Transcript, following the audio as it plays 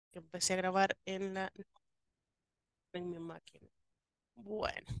Que empecé a grabar en mi máquina.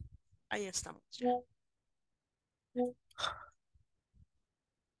 Bueno, ahí estamos ya.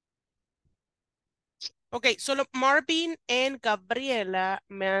 Ok, solo Marvin y Gabriela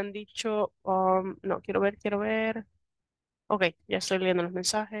me han dicho, no, quiero ver. Ok, ya estoy leyendo los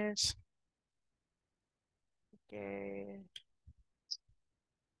mensajes. Ok.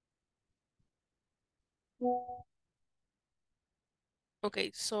 Ok,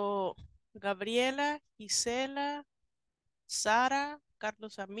 so Gabriela, Gisela, Sara,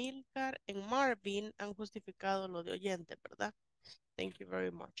 Carlos Amilcar y Marvin han justificado lo de oyente, ¿verdad? Thank you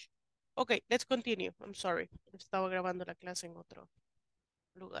very much. Okay, let's continue. I'm sorry. Estaba grabando la clase en otro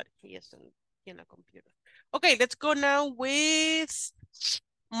lugar y es aquí en la computer. Okay, let's go now with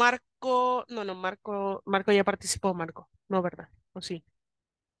Marco. No, Marco ya participó, Marco. No, ¿verdad? ¿O sí?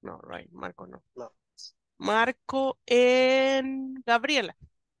 No, right, Marco no. No. Marco en Gabriela.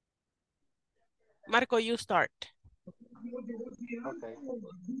 Marco, you start. Okay.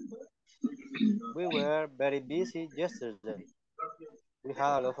 We were very busy yesterday. We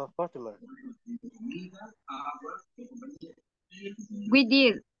had a lot of customers. We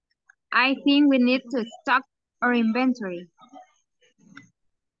did. I think we need to stock our inventory.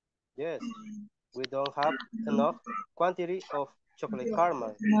 Yes, we don't have enough quantity of chocolate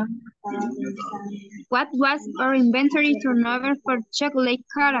caramel. What was our inventory turnover for chocolate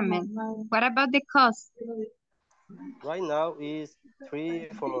caramel? What about the cost? Right now is 3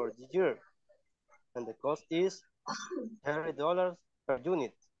 for the year, and the cost is $30 per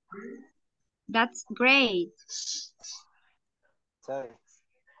unit. That's great. Thanks.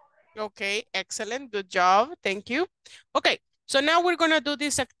 Okay, excellent. Good job. Thank you. Okay, so now we're going to do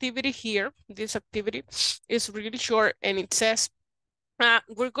this activity here. This activity is really short and it says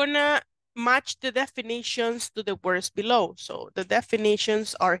we're going to match the definitions to the words below. So the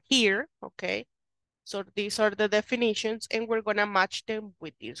definitions are here, okay? So these are the definitions and we're going to match them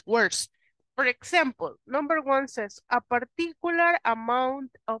with these words. For example, number 1 says a particular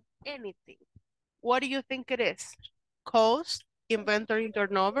amount of anything. What do you think it is? Cost, inventory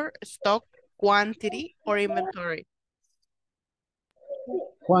turnover, stock, quantity, or inventory?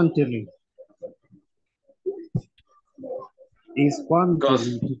 Quantity. Is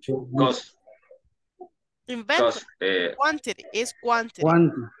quantity. Cost. Inventory. Quantity is quantity.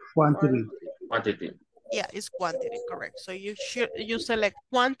 Quantity. Quantity. Yeah, it's quantity, correct. So you select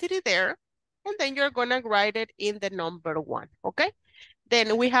quantity there, and then you're gonna write it in the number 1, okay?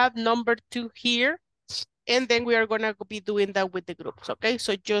 Then we have number 2 here, and then we are gonna be doing that with the groups, okay?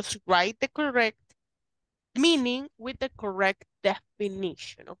 So just write the correct meaning with the correct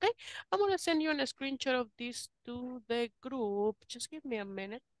definition, okay? I'm gonna send you a screenshot of this to the group. Just give me a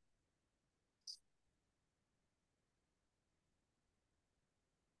minute.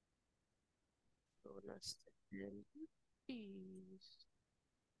 Please.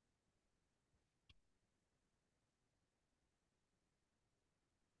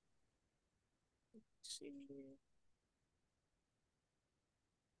 See.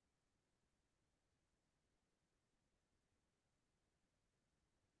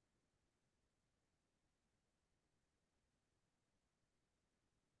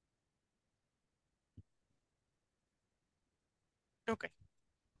 Okay.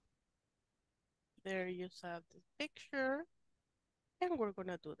 There you have the picture. And we're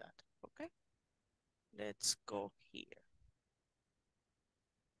gonna do that, okay? Let's go here.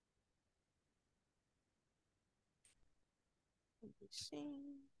 Let me see.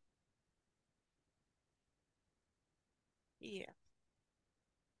 Yeah.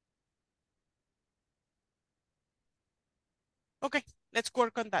 Okay, let's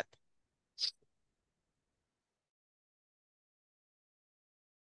work on that.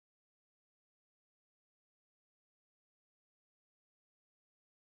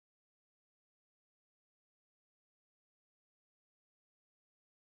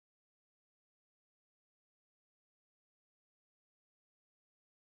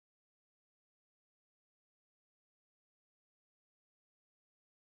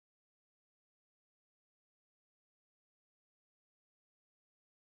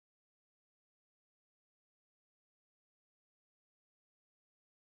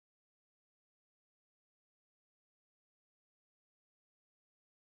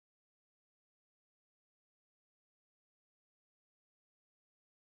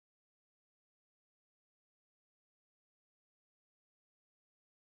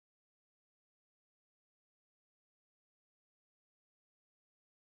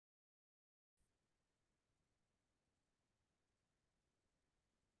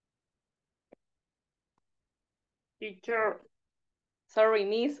 Teacher. Sorry,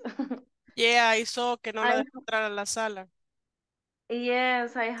 miss. Yeah, hizo que no la I, deje entrar a la sala.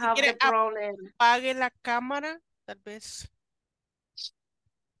 yes, I Si have quiere, the problem. apague la cámara, tal vez.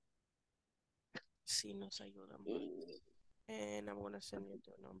 Sí, nos ayuda más. And I'm gonna send you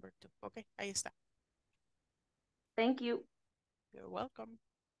the number too. Okay, ahí está. Thank you. You're welcome.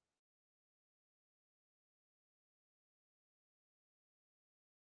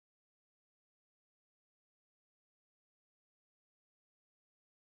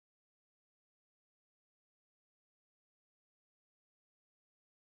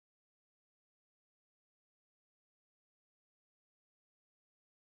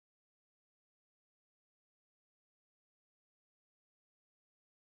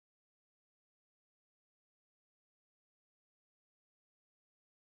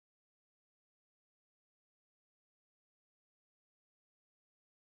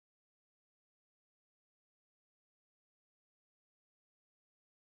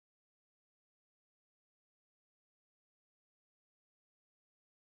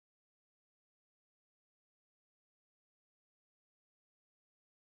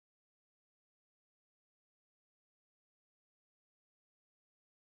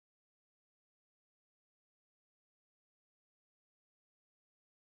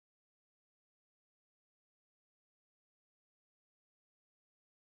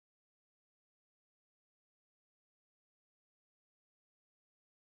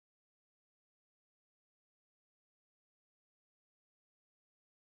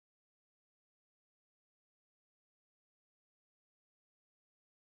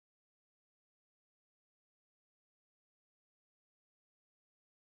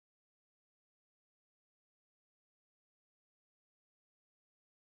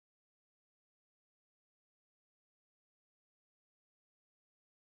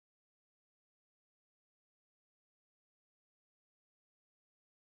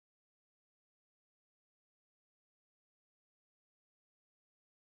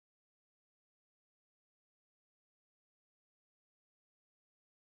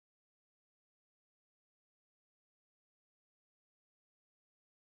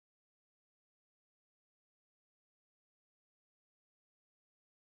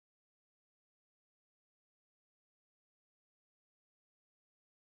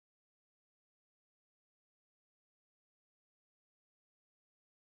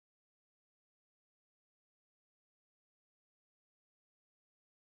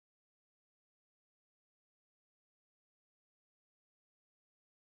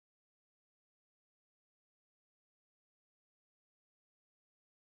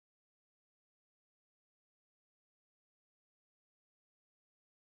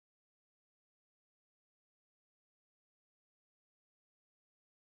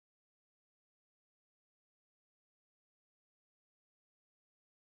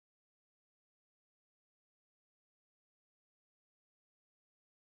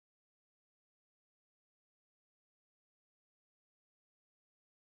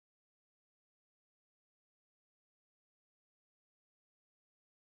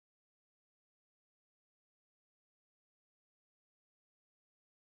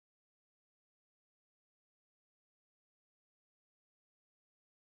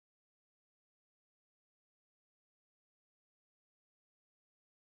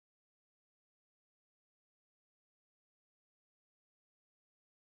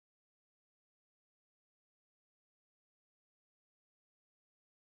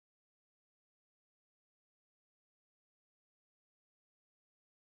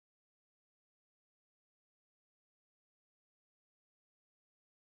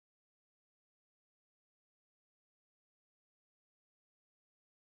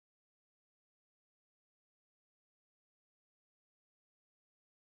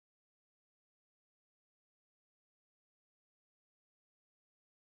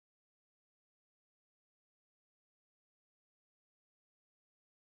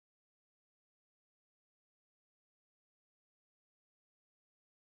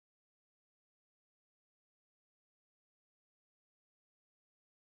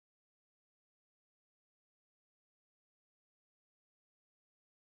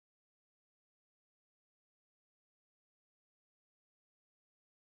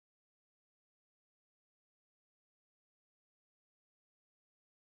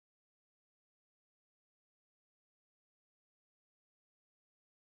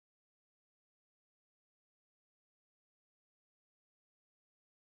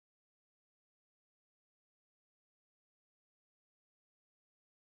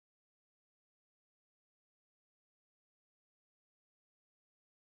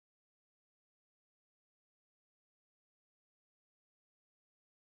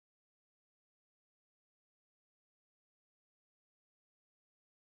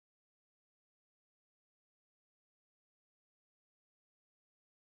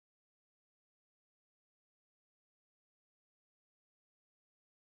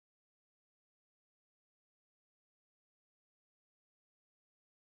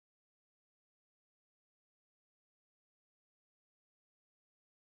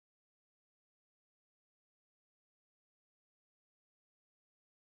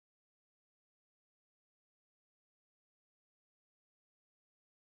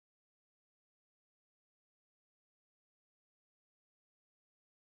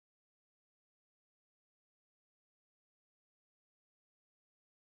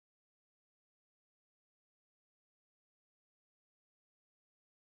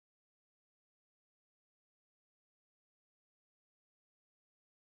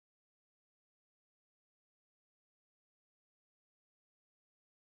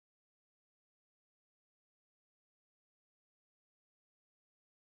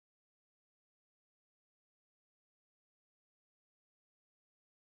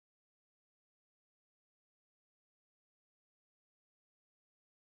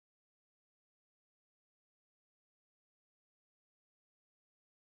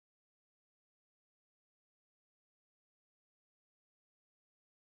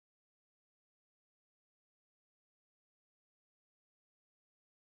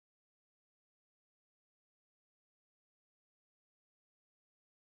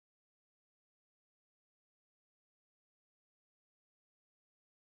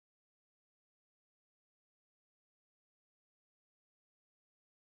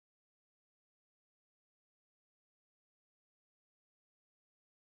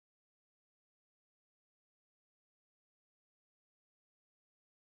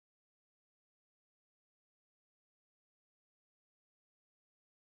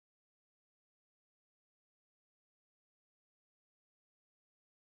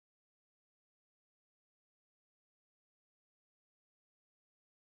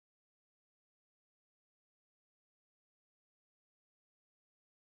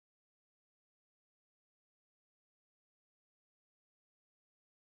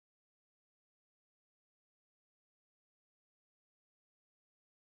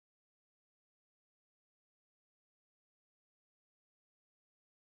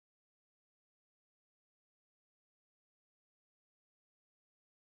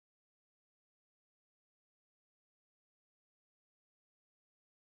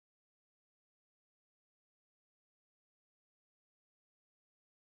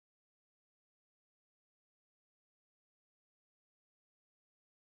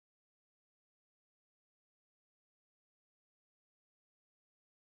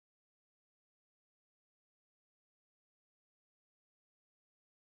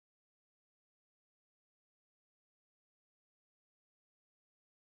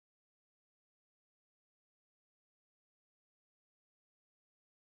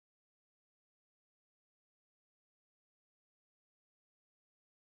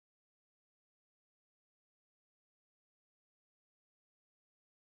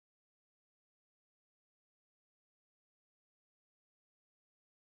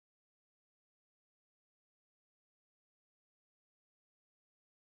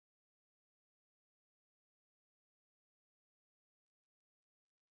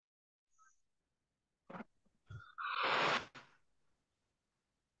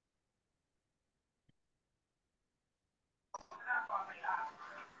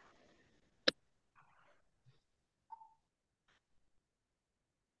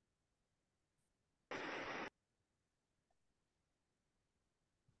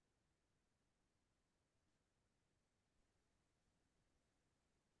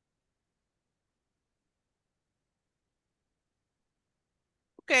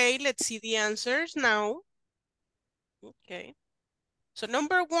 Okay, let's see the answers now. Okay. So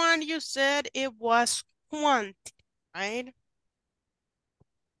number one, you said it was quantity, right?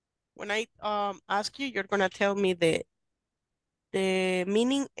 When I ask you, you're gonna tell me the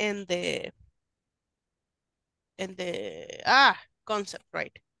meaning and the concept,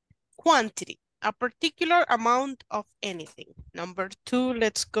 right? Quantity, a particular amount of anything. Number two,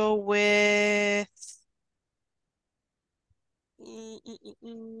 let's go with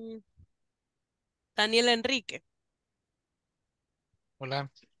Daniel Enrique. Hola.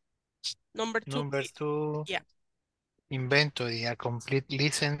 Number two, Number please. two. Yeah. Inventory, a complete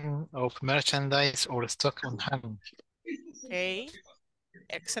list of merchandise or stock on hand. Okay.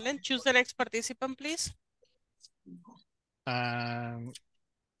 Excellent. Choose the next participant, please. Aníbal.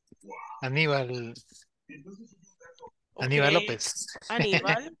 Okay. Aníbal López.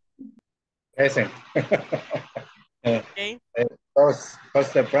 Aníbal. Present. Okay.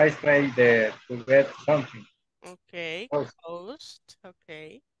 What's the price paid to get something? Okay. Host.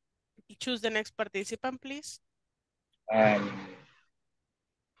 Okay. Choose the next participant, please.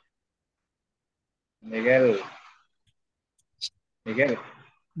 Miguel. Miguel.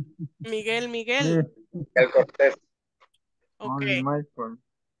 Miguel Cortez. Okay. Michael.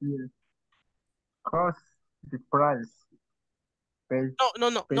 Yes. Cost the price. Pay, No.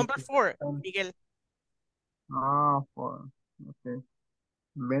 Number four, Miguel. Okay.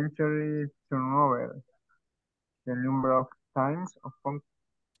 Inventory turnover. The number of times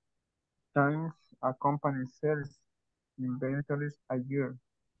a company sells inventories a year.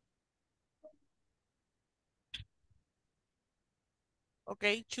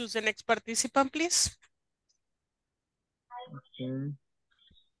 Okay, choose the next participant, please. Okay.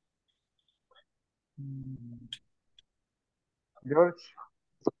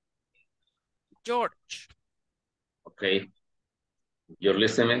 George. Okay. You're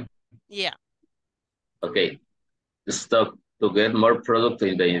listening? Yeah. Okay. Stock to get more product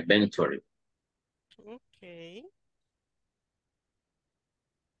in the inventory. Okay.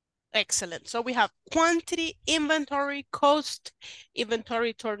 Excellent. So we have quantity, inventory, cost,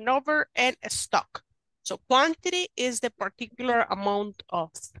 inventory turnover, and stock. So quantity is the particular amount of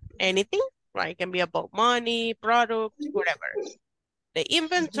anything, right? It can be about money, product, whatever. The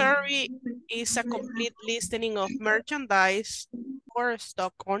inventory is a complete listing of merchandise or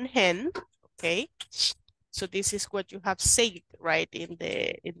stock on hand, okay? So this is what you have saved, right? In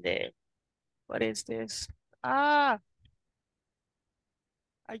the, what is this? I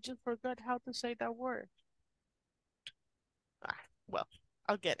just forgot how to say that word. Well,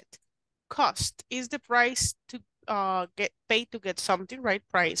 I'll get it. Cost is the price to get paid to get something, right?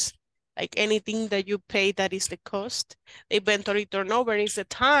 Price. Like anything that you pay, that is the cost. The inventory turnover is the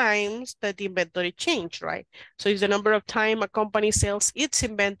times that the inventory change, right? So it's the number of time a company sells its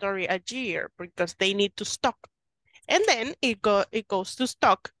inventory a year because they need to stock. And then it goes to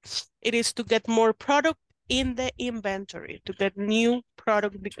stock. It is to get more product in the inventory, to get new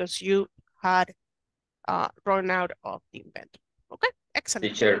product because you had run out of the inventory. Okay,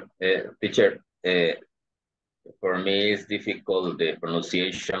 excellent. Teacher, for me it's difficult the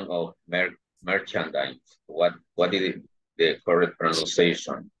pronunciation of merchandise. What is the correct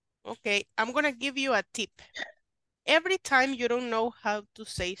pronunciation? Okay, I'm gonna give you a tip. Every time you don't know how to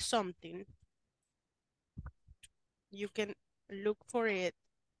say something, you can look for it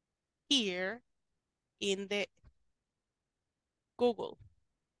here in the Google.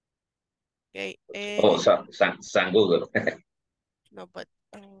 Okay. San Google. No, but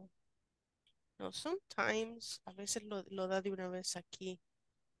no, sometimes a veces lo da de una vez aquí.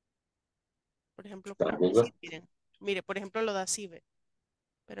 Por ejemplo, sí, mire, por ejemplo, lo da así, ve.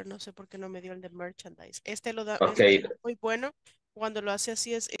 Pero no sé por qué no me dio el de merchandise. Este lo da, Okay. este es muy bueno. Cuando lo hace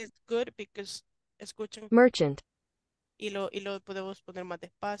así es good because escuchen. Merchant. Y lo podemos poner más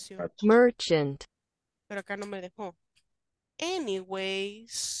despacio. Merchant. Pero acá no me dejó.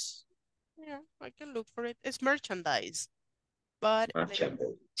 Anyways, yeah, I can look for it. It's merchandise. But okay,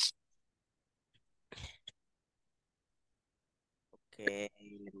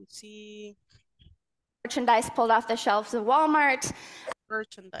 let me see. Merchandise pulled off the shelves of Walmart.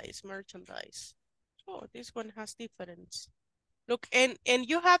 Merchandise. Oh, this one has difference. Look, and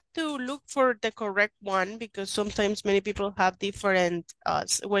you have to look for the correct one because sometimes many people have different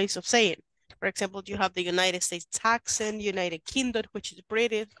ways of saying. For example, you have the United States accent, United Kingdom, which is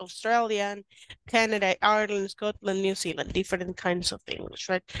British, Australian, Canada, Ireland, Scotland, New Zealand, different kinds of English,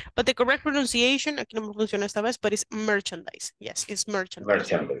 right? But the correct pronunciation, aquí no me funciona esta vez, but it's merchandise. Yes, it's merchandise.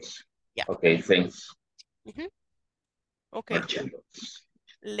 Merchandise. Yeah. Okay, thanks. Okay.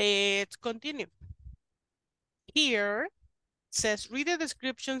 Let's continue. Here, says, read the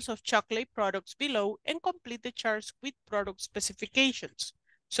descriptions of chocolate products below and complete the charts with product specifications.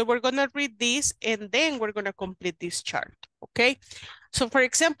 So we're gonna read this and then we're gonna complete this chart, okay? So for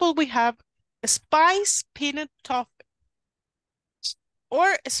example, we have spice peanut toffee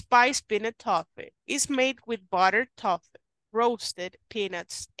or spice peanut toffee is made with buttered toffee, roasted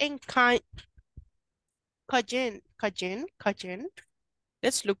peanuts, and cayenne.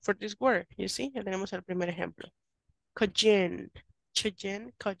 Let's look for this word. You see, ya tenemos el primer ejemplo. Cayenne.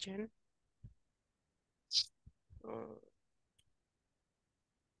 Cayenne.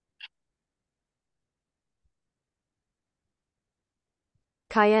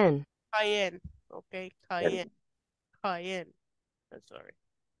 Cayenne. Okay, cayenne. I'm sorry.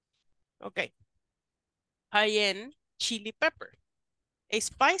 Okay. Cayenne chili pepper. A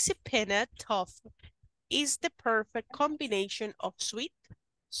spicy peanut toffee is the perfect combination of sweet,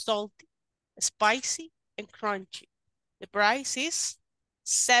 salty, spicy, and crunchy. The price is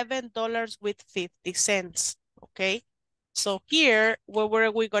 $7.50. Okay. So here, what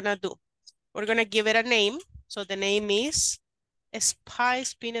are we gonna do? We're gonna give it a name. So the name is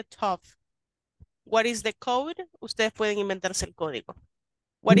Spice Peanut Toffee. What is the code? Ustedes pueden inventarse el código.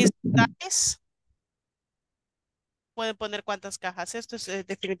 What is the size? Pueden poner cuántas cajas. Esto es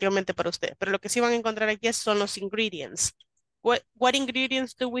definitivamente para ustedes. Pero lo que sí van a encontrar aquí son los ingredients. What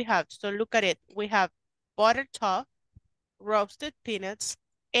ingredients do we have? So look at it. We have butter toffee, roasted peanuts,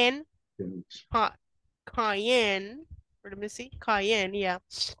 and cayenne. Let me see. Cayenne, yeah.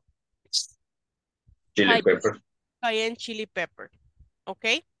 Chili pepper. Cayenne chili pepper.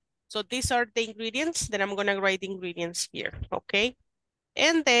 Okay. So these are the ingredients. Then I'm going to write the ingredients here. Okay.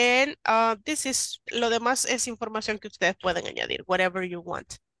 And then this is, lo demás es información que ustedes pueden añadir, whatever you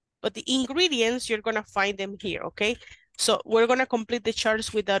want. But the ingredients, you're going to find them here, okay? So we're going to complete the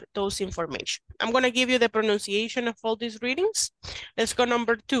charts without those information. I'm going to give you the pronunciation of all these readings. Let's go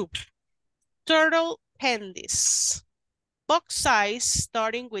number 2. Turtle candies. Box size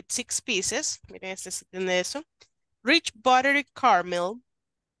starting with 6 pieces. Miren, este sí tiene eso. Rich buttery caramel.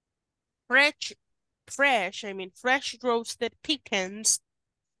 Fresh roasted pecans,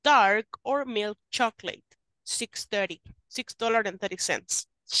 dark or milk chocolate, $6.30.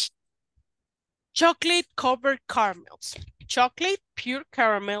 Chocolate covered caramels, chocolate, pure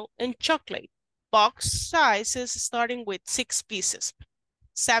caramel, and chocolate. Box sizes starting with 6 pieces,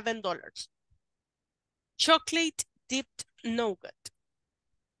 $7. Chocolate dipped nougat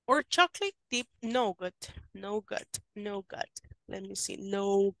or chocolate dipped nougat. Let me see,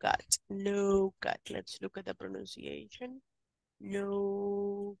 nougat. Let's look at the pronunciation.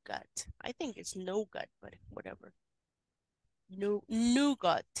 Nougat. I think it's nougat, but whatever.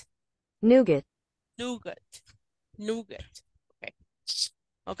 Nougat.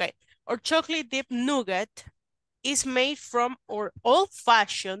 Okay. Or chocolate dipped nougat is made from our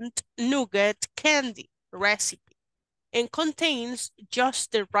old-fashioned nougat candy recipe and contains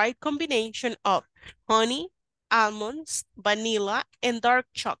just the right combination of honey, almonds, vanilla, and dark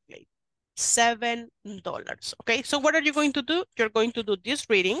chocolate. $7. Okay, so what are you going to do? You're going to do this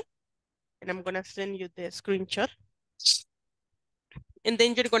reading, and I'm going to send you the screenshot. And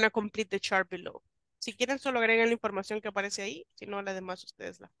then you're going to complete the chart below. Si quieren, solo agregan la información que aparece ahí. Si no, las demás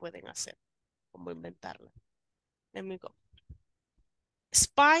ustedes las pueden hacer. Como inventarla. Let me go.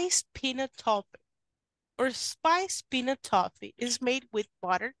 Spice peanut toffee or spice peanut toffee is made with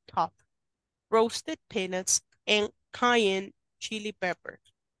buttered toffee, roasted peanuts, and cayenne chili pepper.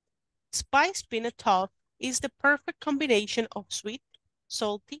 Spice peanut toffee is the perfect combination of sweet,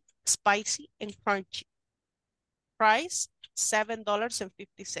 salty, spicy, and crunchy. Price,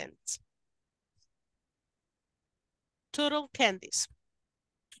 $7.50. Total candies.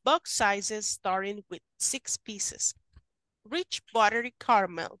 Box sizes starting with 6 pieces. Rich buttery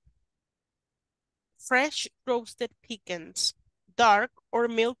caramel. Fresh roasted pecans. Dark or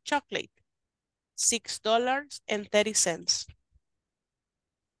milk chocolate. $6.30.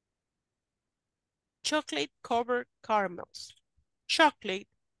 Chocolate covered caramels. Chocolate,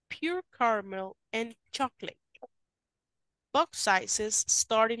 pure caramel, and chocolate. Box sizes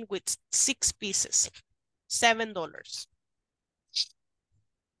starting with 6 pieces. $7.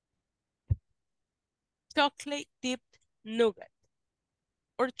 Chocolate dipped nougat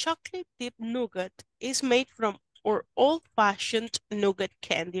or chocolate dipped nougat is made from our old-fashioned nougat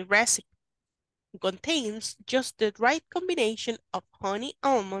candy recipe. It contains just the right combination of honey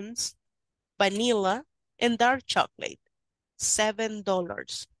almonds, vanilla, and dark chocolate.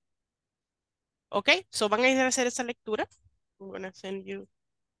 $7. Okay, so van a ir a hacer esa lectura. I'm gonna send you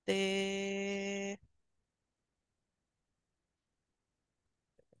the...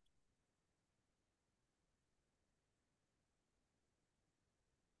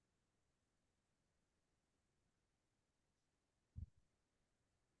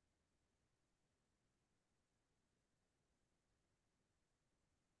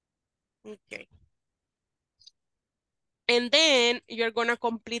 Okay. And then you're gonna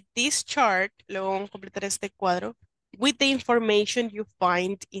complete this chart, luego vamos a completar este cuadro, with the information you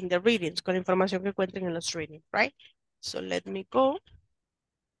find in the readings, con la información que encuentren en los readings, right? So let me go.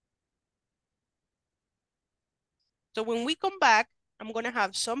 So when we come back, I'm gonna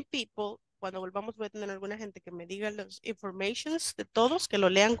have some people, cuando volvamos voy a tener alguna gente que me diga los informations de todos, que lo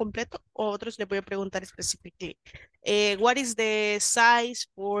lean completo, o otros les voy a preguntar específicamente. What is the size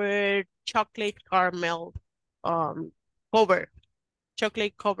for chocolate caramel cover?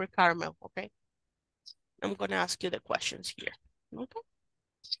 Chocolate cover caramel, okay? I'm gonna ask you the questions here, okay?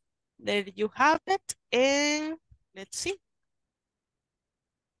 There you have it, and let's see.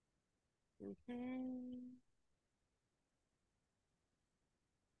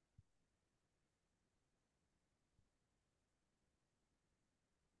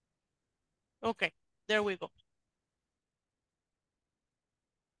 Okay, there we go.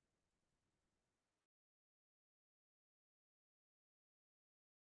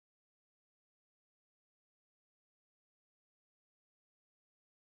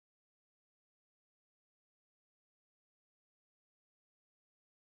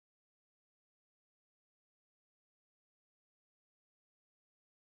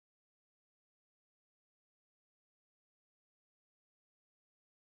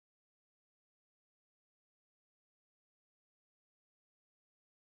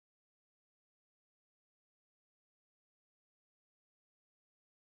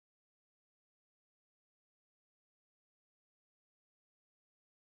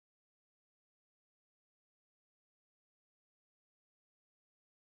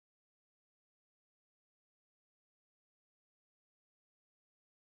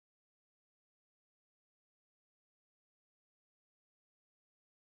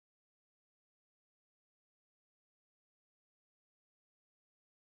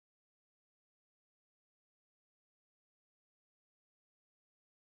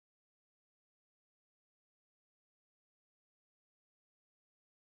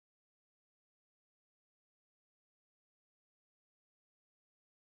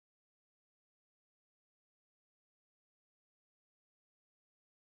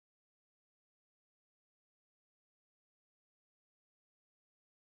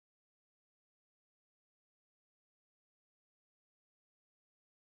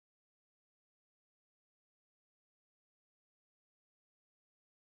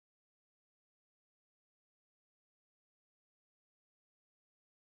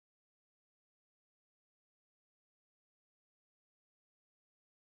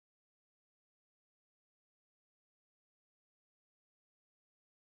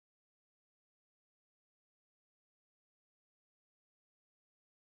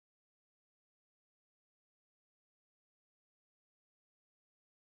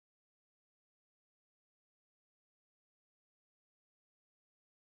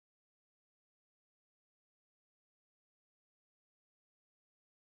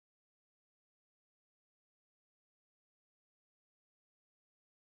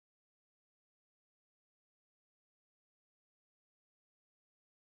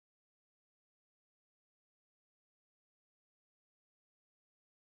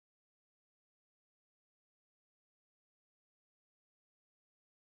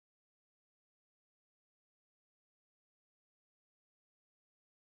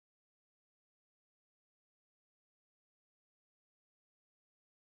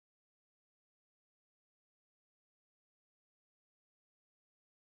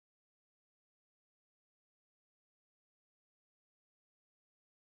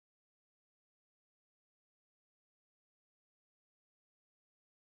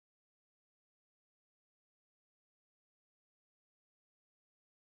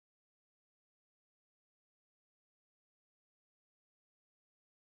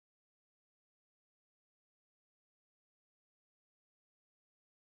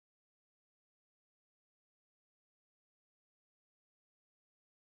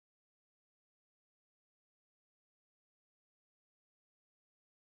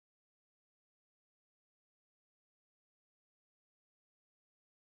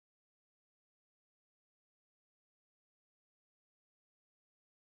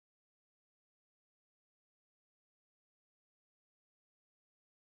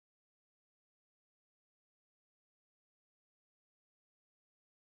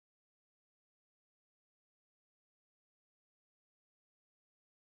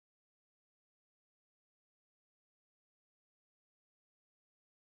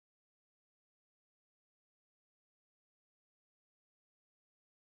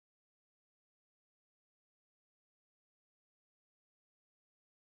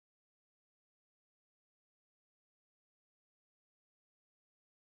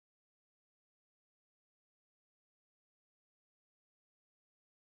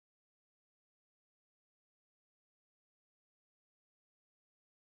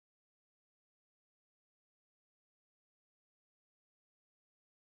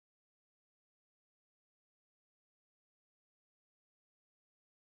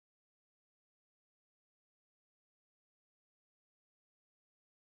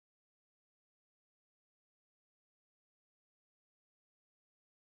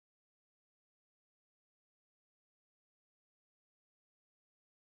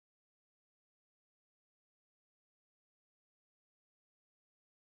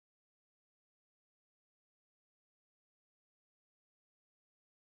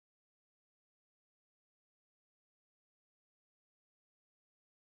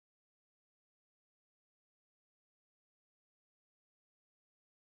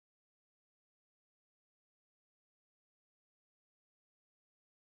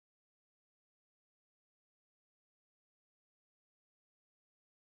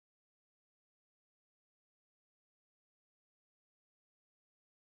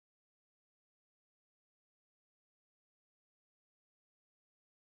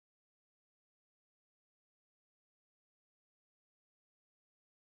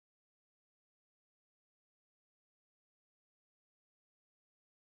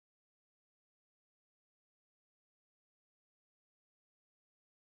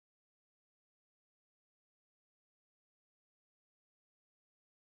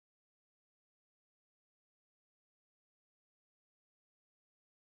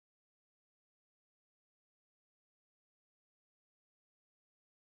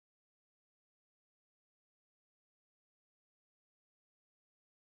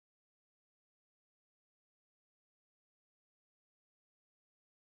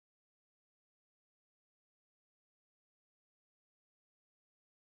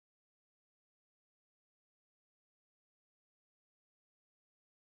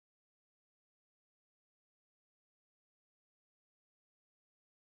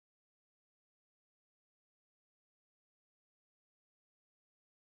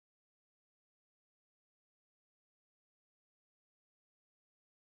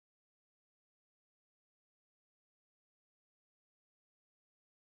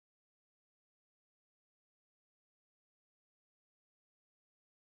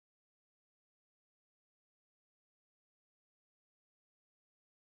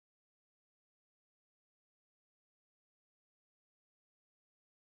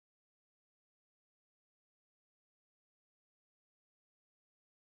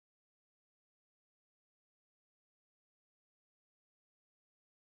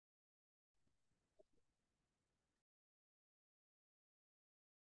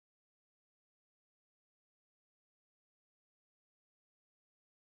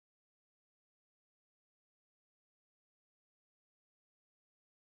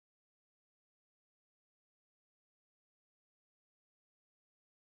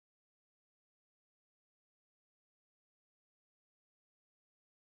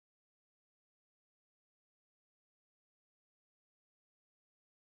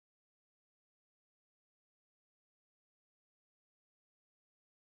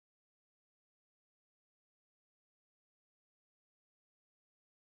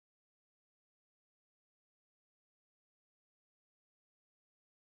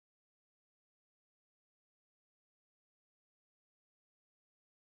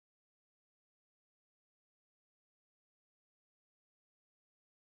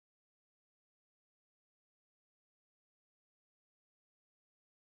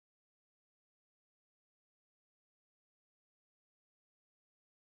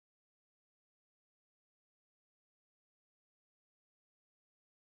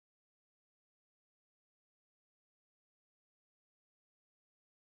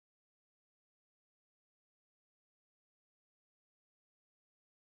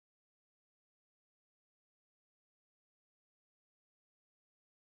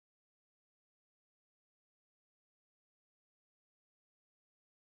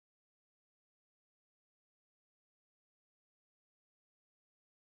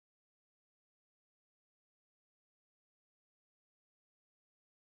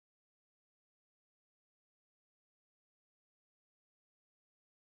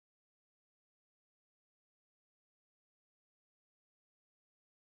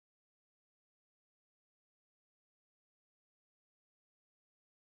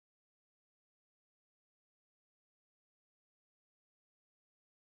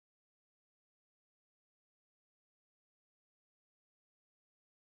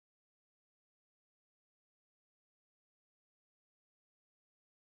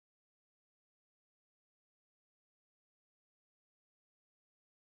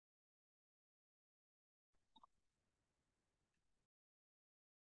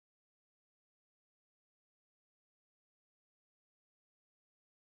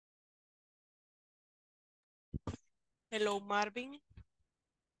 Hello, Marvin.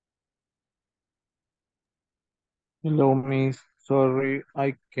 Hello, Miss. Sorry,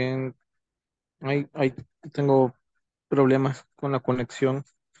 I can't. I tengo problemas con la conexión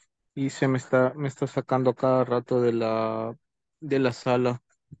y me está sacando cada rato de la sala.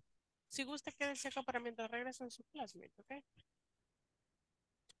 Si gusta, quédese acá para mientras regresan su classmate, ¿ok?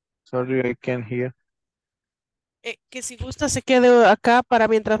 Sorry, I can't hear. Que si gusta, se quede acá para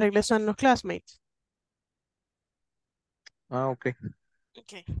mientras regresan los classmates. Ah, ok.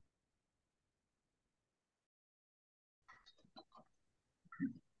 Ok.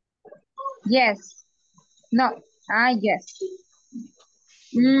 Yes. No. Ah, yes.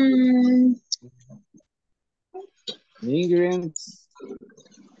 Mm, Ingredients.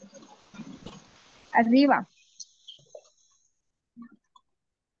 arriba.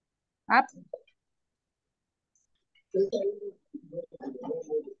 Up.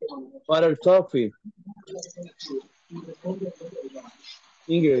 Butter toffee.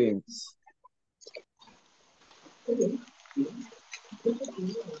 Ingredients.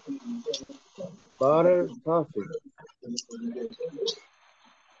 Butter toffee.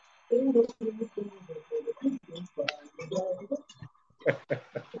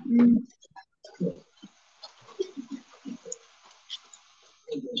 Mm,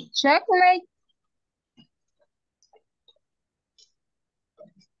 chocolate.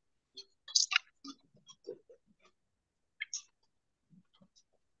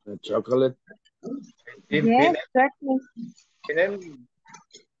 Chocolate. Yes, chocolate.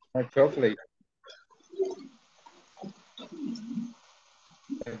 Chocolate.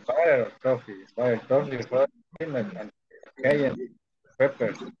 Butter toffee. Butter toffee. And cayenne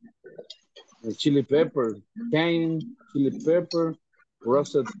pepper. Chili pepper. Cayenne, chili pepper,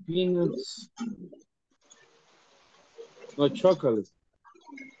 roasted peanuts. No chocolate.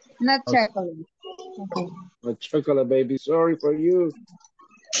 Not chocolate. Okay. No chocolate, baby. Sorry for you.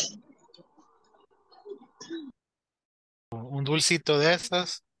 Un dulcito de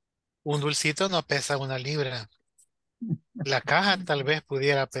esas, un dulcito no pesa 1 libra. La caja tal vez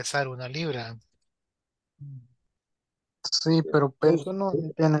pudiera pesar 1 libra. Sí, pero peso no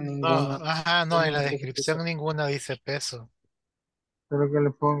tiene No, ninguna. ajá, no, en la descripción ninguna dice peso. Creo que le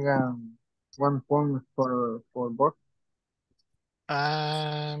pongan 1 pound por box.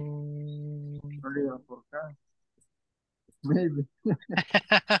 Ah, No libra por cada. Maybe.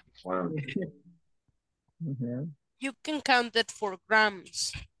 Wow. Ujú. You can count it for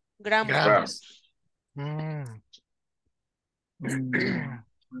grams. Gramos. gramos. Mm. Mm,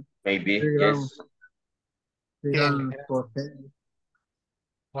 Maybe, 3 grams. yes. 3 Sí, grams por head.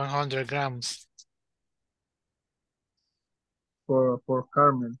 100 grams. Por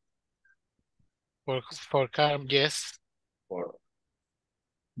Carmen. For carb, yes. Or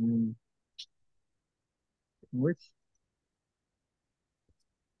Mm, which?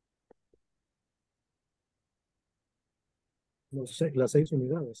 No sé, las 6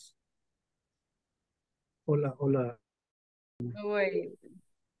 unidades. Hola. Wait,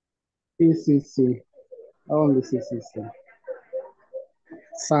 Sí, sí, sí. Only sí, sí, sí.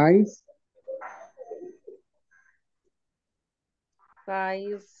 Size,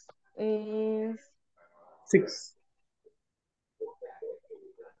 size is 6.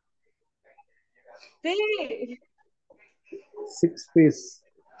 sí, 6 piece.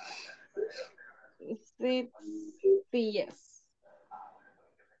 6, yes.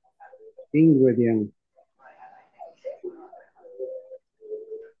 Ingredient.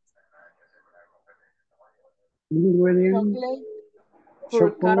 Ingredient. Chocolate for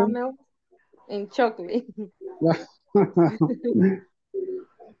Chocolate. caramel and chocolate.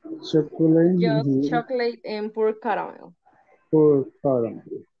 Chocolate. Just chocolate and pour caramel. For caramel.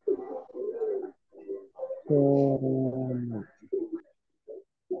 Caramel.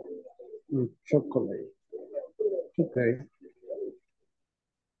 Chocolate. Okay.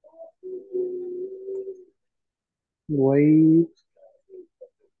 Wait.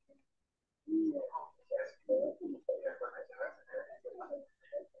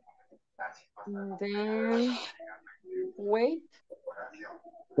 Then wait.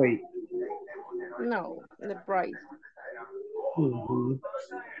 Wait. No, the price Mhm.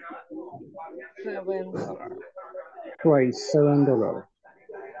 $7. Price $7.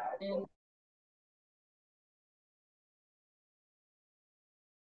 And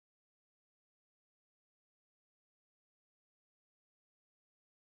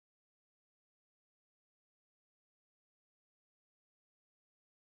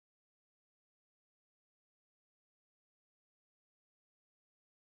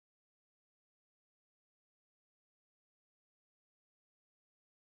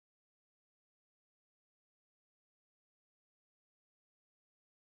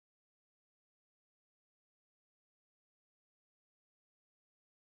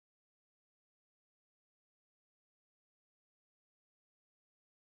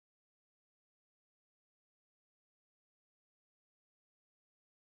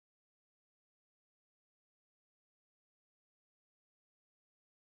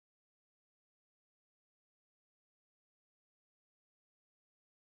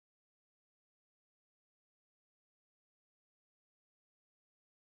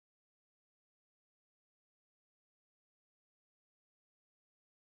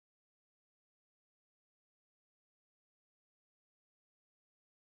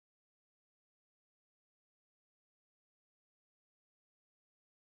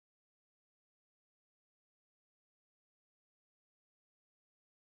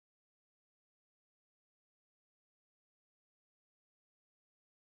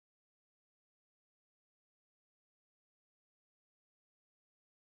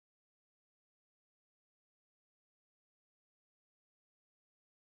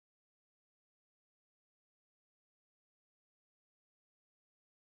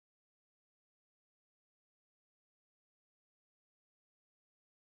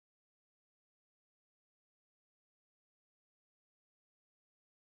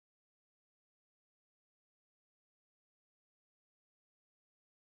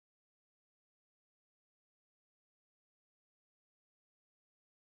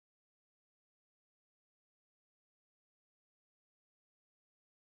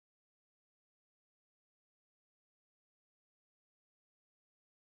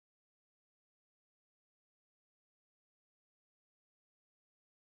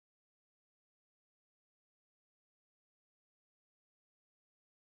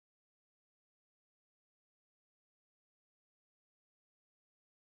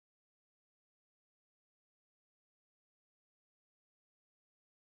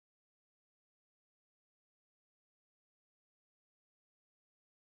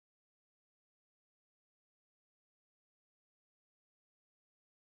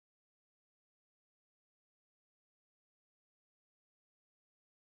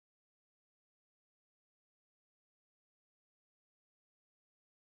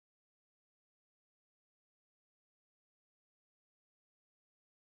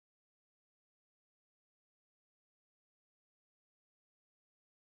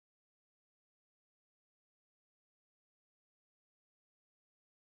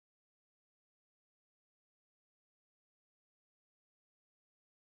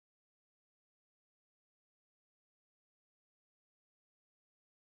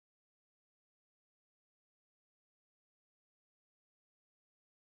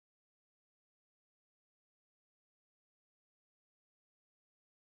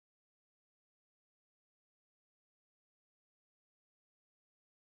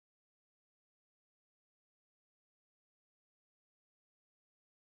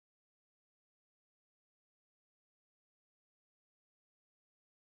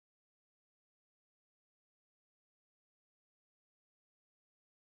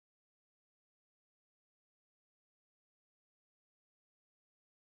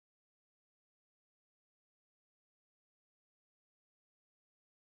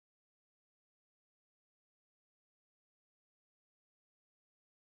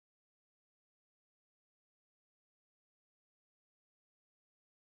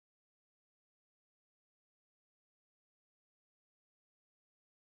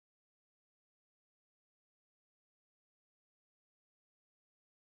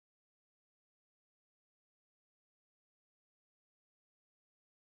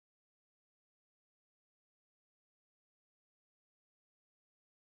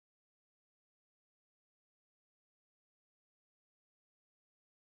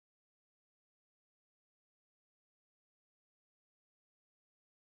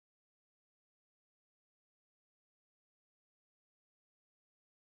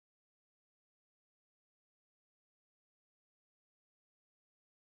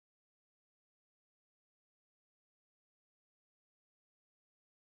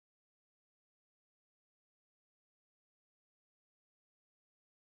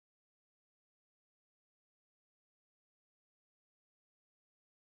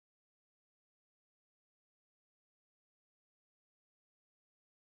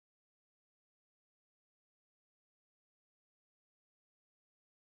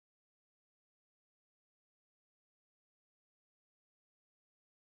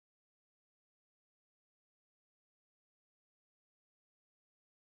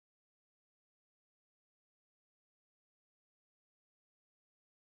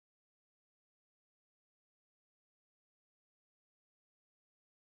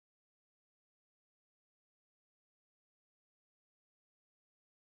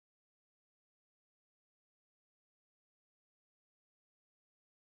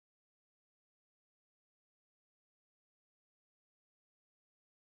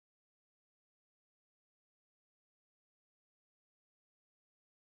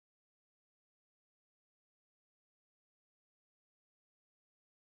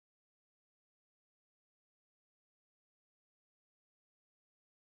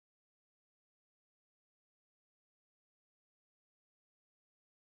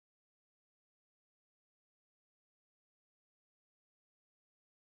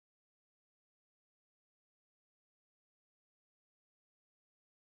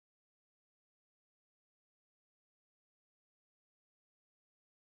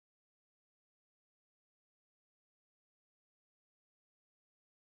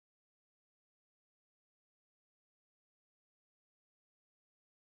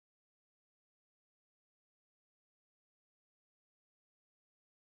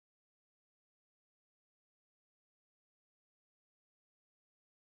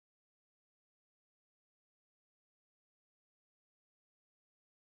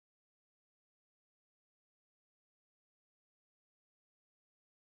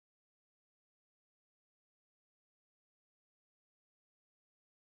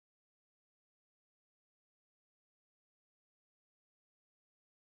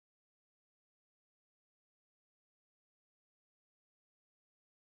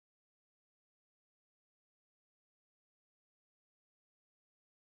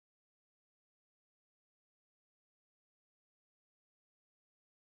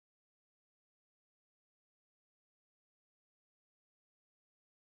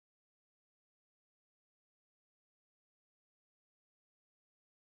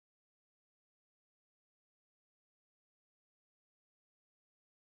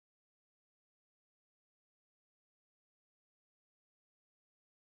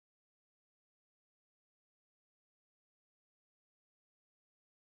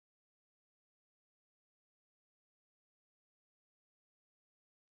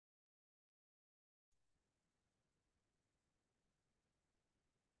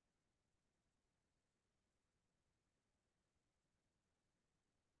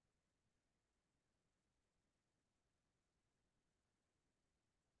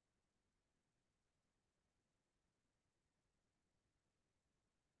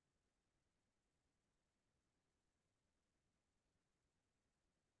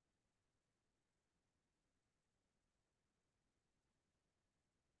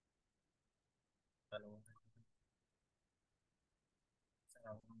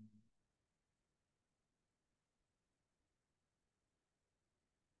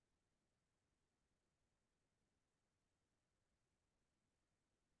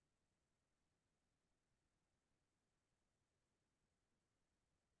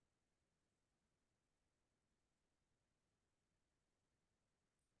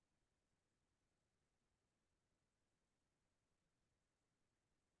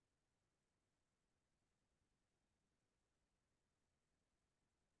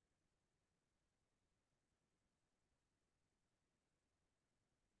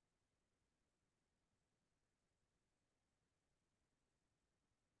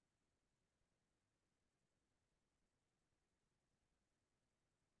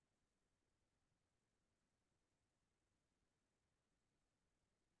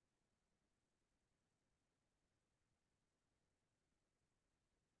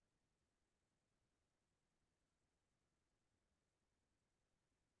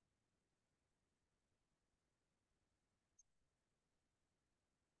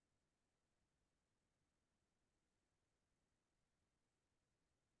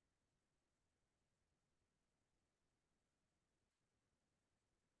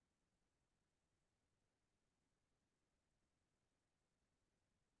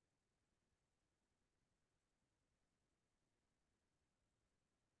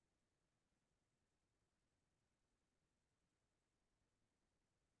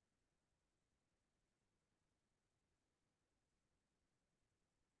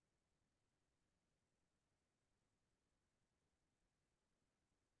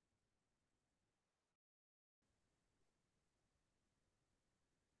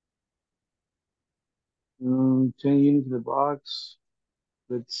Change into the box.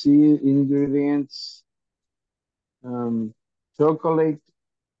 Let's see ingredients. Chocolate,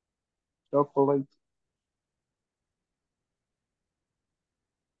 chocolate.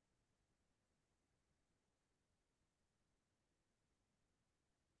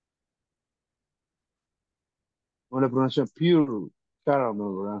 ¿Cómo le pronuncia? Pure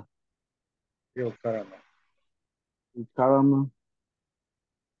caramel, ¿verdad? Pure caramel. Caramel.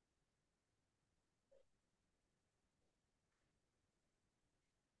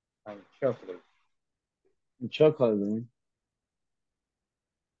 And chocolate. Chocolate, ¿verdad?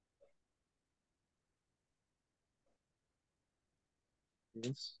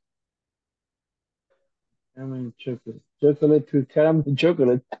 Yes. Caramel chocolate. Chocolate to caramel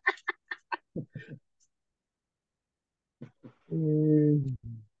chocolate. Mm,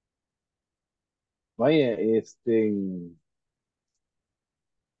 Vaya,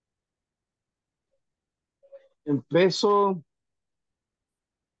 en peso,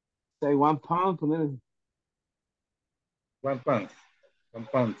 say 1 pound, poner. 1 pound. 1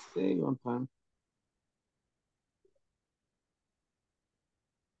 pound. Sí, 1 pound.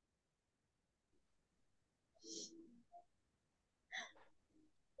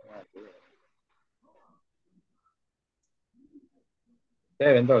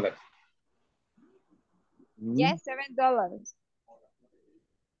 $7. Yes, $7.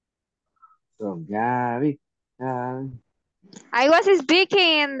 So, Gary. Gary. I was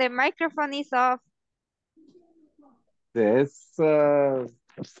speaking and the microphone is off. This, Oh,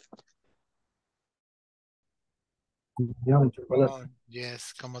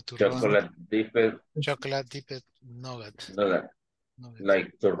 yes, como turrón. Chocolate dipped Chocolate dipped nugget. nugget, Nugget.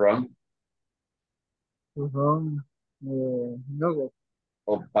 like turrón nugget.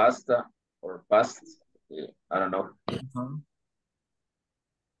 or pasta or past. I don't know.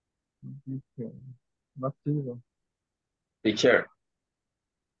 Teacher,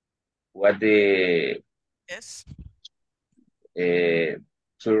 what the Yes.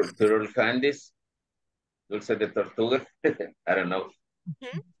 turtle candies? Dulce de tortuga? I don't know.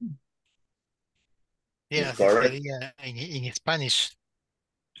 Sí, Is así correct? sería en Spanish.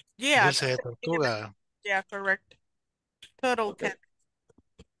 Yeah. Dulce de tortuga. Yeah, correct. Total Okay. can.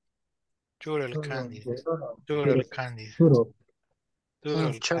 Turtle candy. Turtle candy. Churro.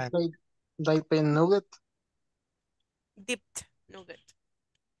 Turtle candy. Chocolate dipped nugget Dipped nugget.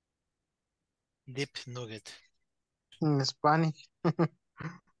 Dipped nugget. in Spanish.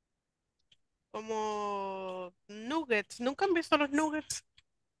 Como nuggets. ¿Nunca han visto los nuggets?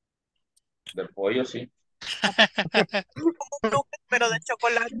 De pollo, sí. Nuggets, pero de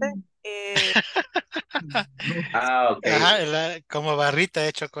chocolate. Ah, ok. Ajá, como barrita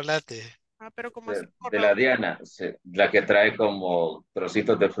de chocolate. Pero como así como De la Diana, sí, la que trae como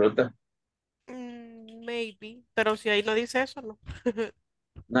trocitos de fruta. maybe. Pero si ahí no dice eso, no.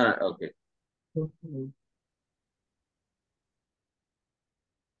 No, ok.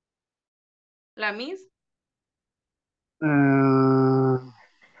 La Miss. No,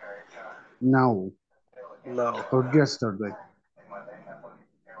 No. or yesterday.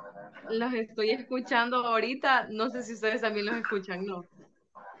 Los estoy escuchando ahorita. No sé si ustedes también los escuchan, ¿no?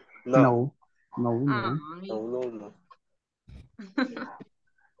 No. No, no, no. Ay, No, no, no.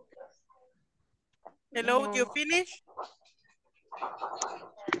 Hello, you no. finish?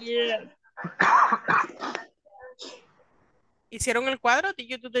 Yeah. ¿Hicieron el cuadro? Did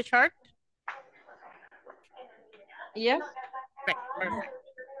you do the chart? Yes, Okay, perfect.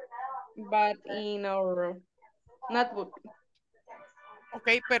 but in our notebook.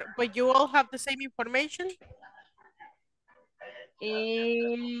 Okay, but you all have the same information?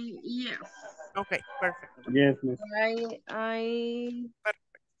 Yes. Okay, perfect. Yes, miss. I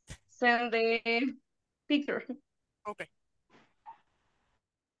send the picture. Okay.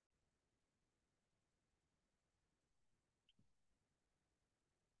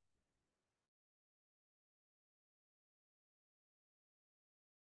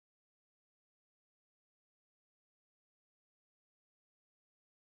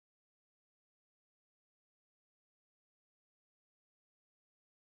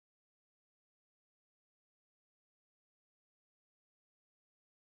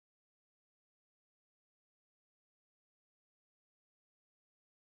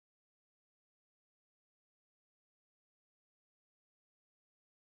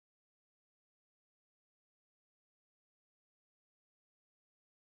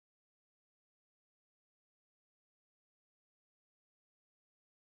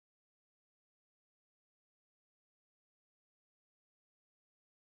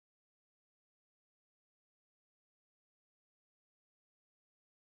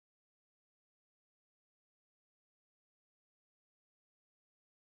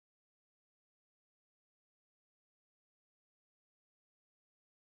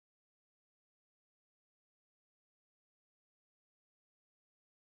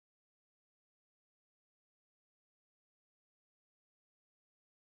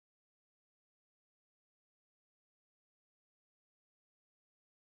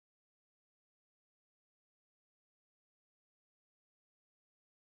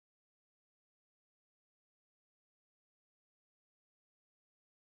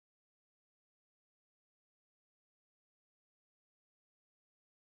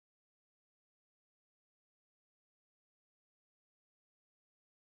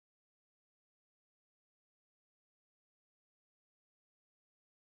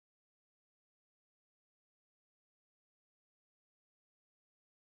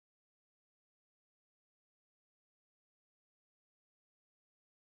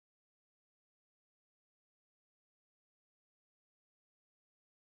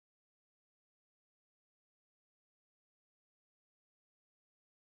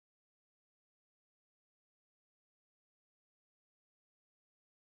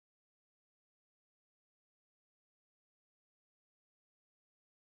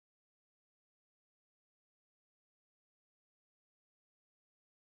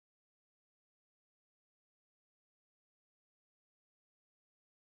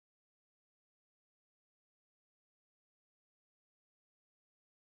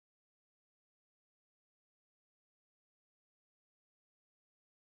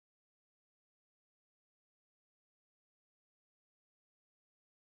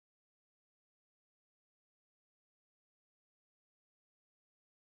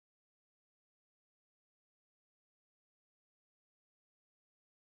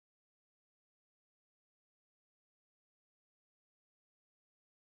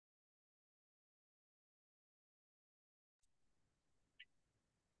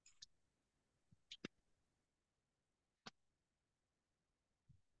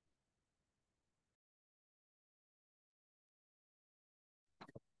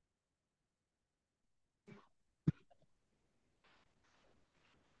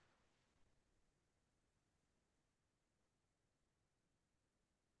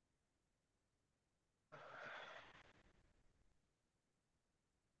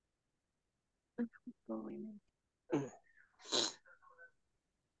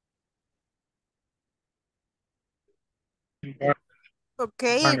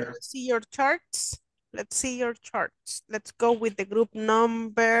 Okay, let's see your charts. Let's see your charts. Let's go with the group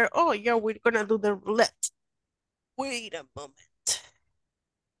number. Oh, yeah, we're gonna do the roulette. Wait a moment.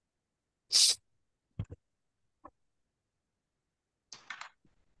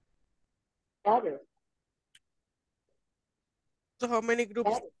 So how many groups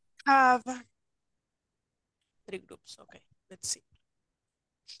do we have? 3 groups. Okay, let's see.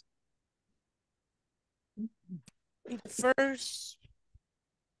 In the first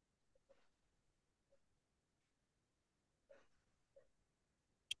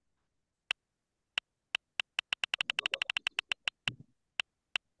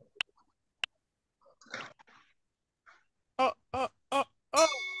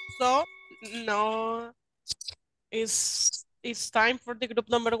no. It's time for the group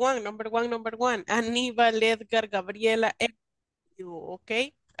number one. Number one. Aníbal, Edgar, Gabriela, you,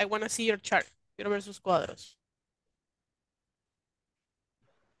 okay? I want to see your chart. Quiero ver sus cuadros.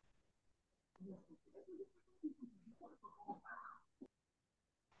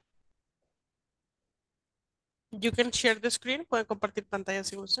 You can share the screen. Pueden compartir pantalla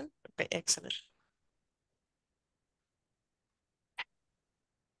si gustan. Okay, excellent.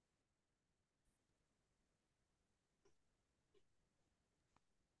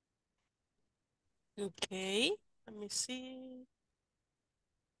 Okay, let me see.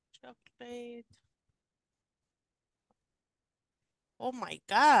 Chocolate. Oh my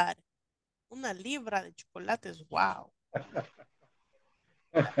God. Una libra de chocolates. Wow.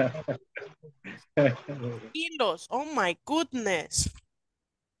 Kilos. Oh my goodness.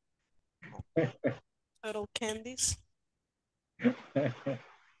 Little candies.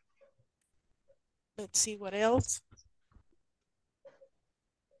 Let's see what else.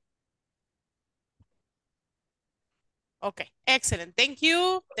 Okay, excellent. Thank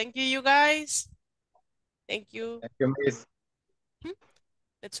you. Thank you, you guys. Thank you. Thank you, Miss.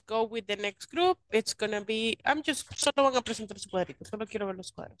 Let's go with the next group. It's gonna be, solo van a presentar su cuadrito. Solo quiero ver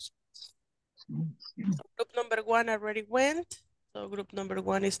los cuadros. So group number one already went. So group number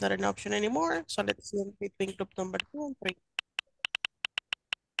one is not an option anymore. So let's see between group number 2 and 3.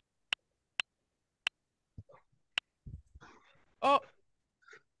 Oh,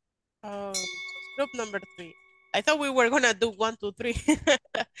 group number 3. I thought we were gonna do 1, 2, 3,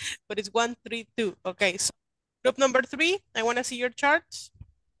 but it's 1, 3, 2. Okay, so group number 3, I wanna see your charts.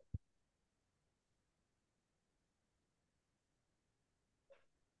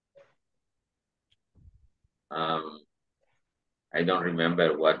 I don't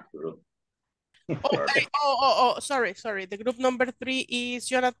remember what group. Sorry. The group number 3 is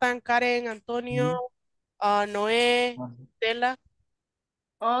Jonathan, Karen, Antonio, Noé, Stella.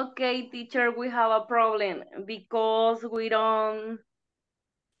 Okay, teacher, we have a problem because we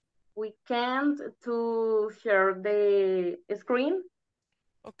can't to share the screen.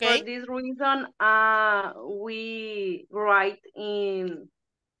 Okay. For this reason, we write in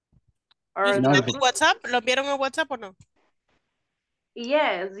our WhatsApp. ¿Lo vieron en WhatsApp o no?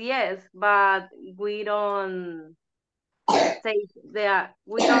 Yes, but we don't say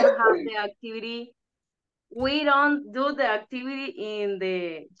we don't have the activity. We don't do the activity in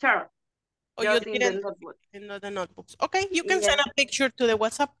the chart. Oh, just you in didn't the notebook. In the notebooks. Okay, you can send a picture to the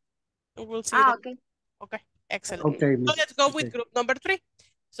WhatsApp. And we'll see. Okay. Okay, excellent. Okay. So let's go with group number 3.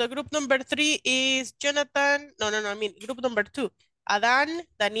 So group number 3 is Jonathan. No, I mean group number 2. Adán,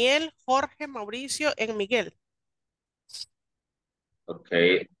 Daniel, Jorge, Mauricio, and Miguel.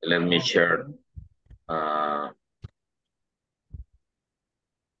 Okay, let me share.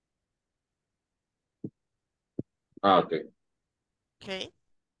 Okay. Okay.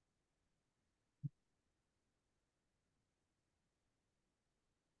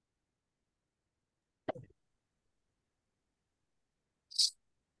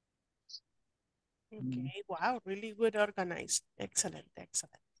 Okay, wow, really good organized. Excellent.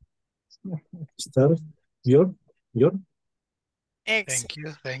 Start. Your.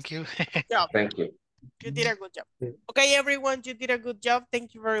 Excellent. Thank you. Thank you. You did a good job. Okay, everyone, you did a good job.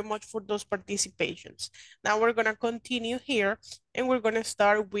 Thank you very much for those participations. Now we're gonna continue here and we're gonna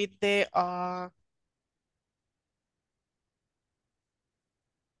start with the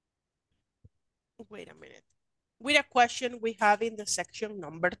wait a minute. With a question we have in the section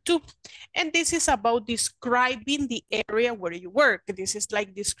number 2. And this is about describing the area where you work. This is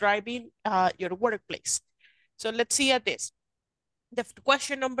like describing your workplace. So let's see at this. The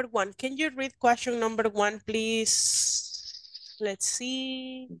question number 1. Can you read question number 1, please? Let's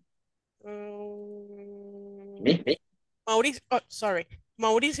see. Me? Mauricio,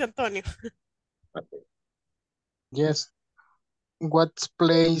 Mauricio Antonio. Okay. Yes. What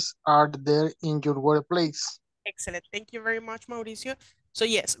place are there in your workplace? Excellent. Thank you very much, Mauricio. So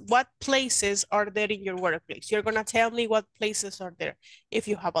yes, what places are there in your workplace? You're gonna tell me what places are there. If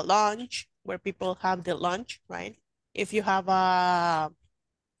you have a lounge where people have the lunch, right? If you have a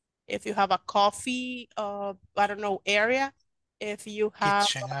coffee, I don't know, area. If you have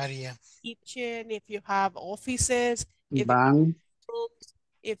Kitchen area. kitchen, if you have offices, Bank.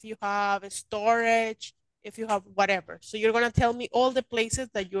 if you have storage, if you have whatever. So you're gonna tell me all the places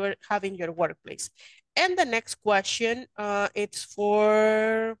that you're having your workplace. And the next question, it's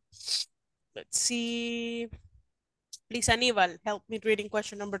for, let's see, please Aníbal, help me reading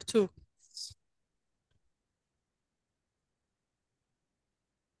question number 2.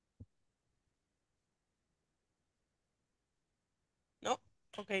 No,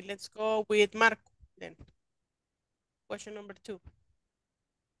 Okay, let's go with Marco then. Question number 2.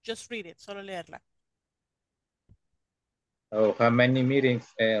 Just read it, solo leerla. Oh, how many meetings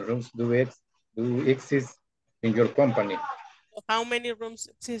rooms do exist in your company? How many rooms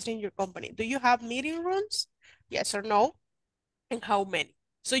exist in your company? Do you have meeting rooms? Yes or no? And how many?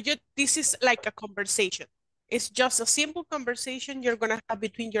 So this is like a conversation. It's just a simple conversation you're gonna have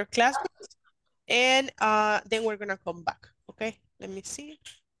between your classmates, and then we're gonna come back. Okay, let me see.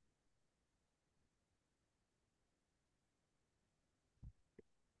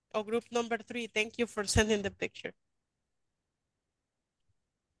 Oh, group number 3, thank you for sending the picture.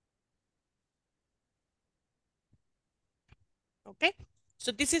 Okay,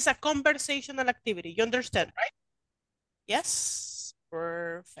 so this is a conversational activity. You understand, right? Yes,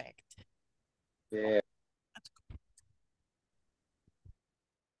 perfect. Yeah.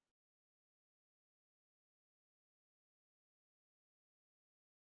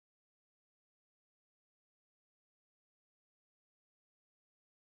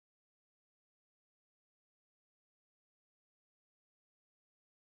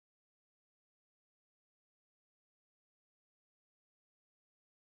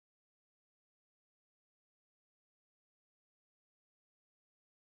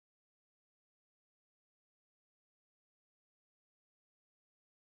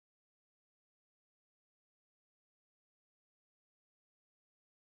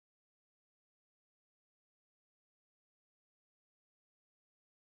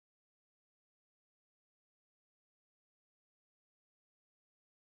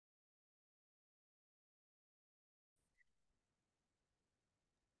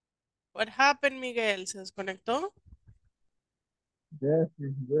 What happened, Miguel? ¿Se desconectó? Yes,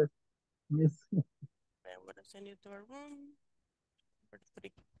 yes, yes. I'm gonna send you to a room. Number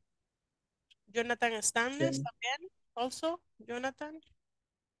 3. Jonathan Stanley Okay. también. Also, Jonathan.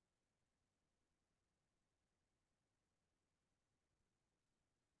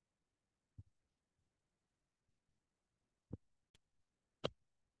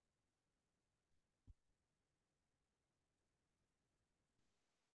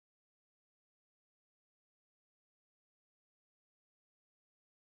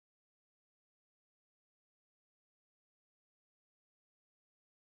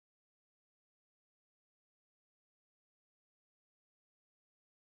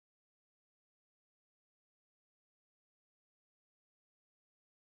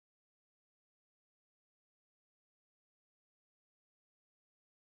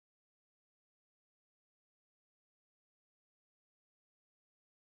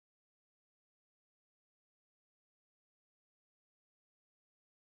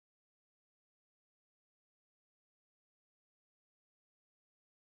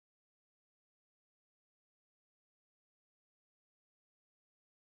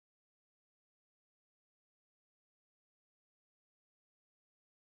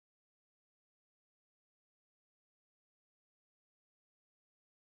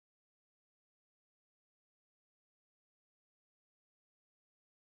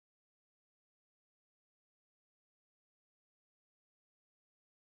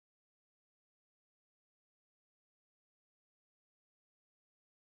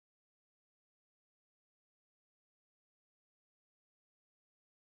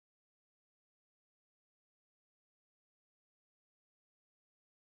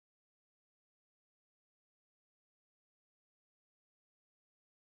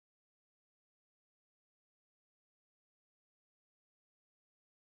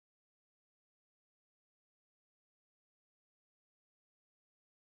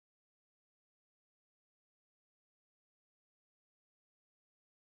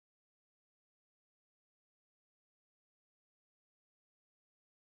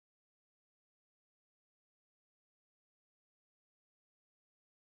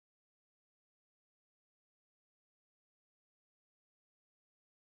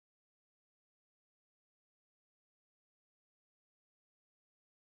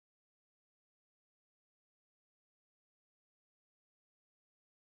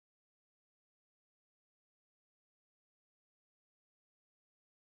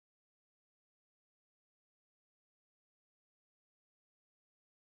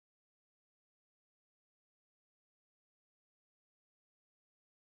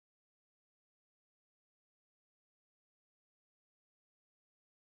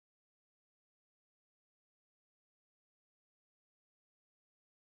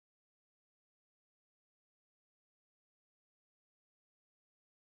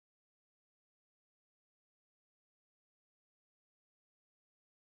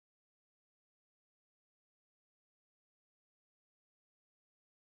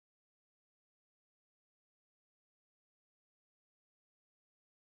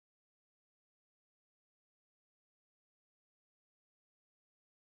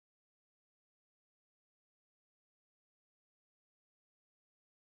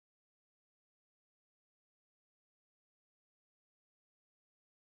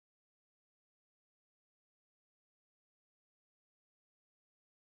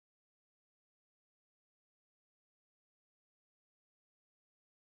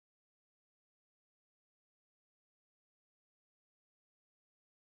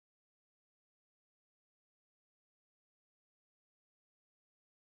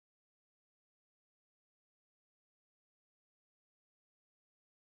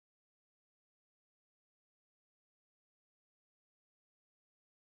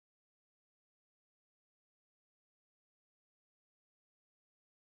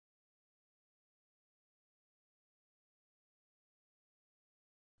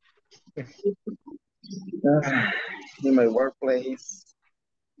 In my workplace,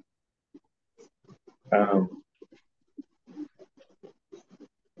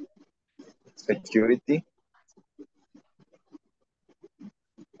 security,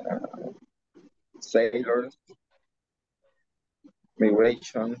 sailors,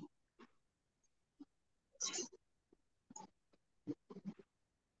 migration,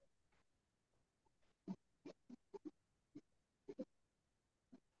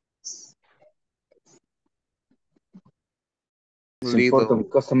 It's Legal.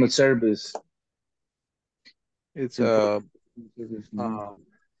 important customer service. It's a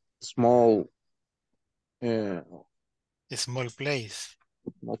small A small place.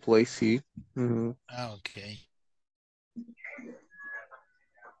 small place, sí. Mhm. Ah, okay.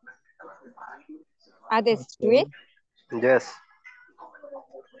 At the street? Yes.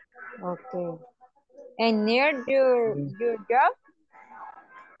 Okay. And near your job?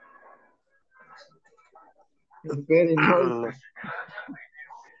 Very noisy.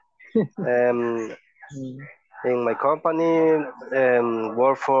 In my company,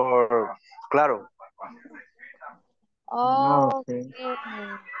 work for Claro. Okay.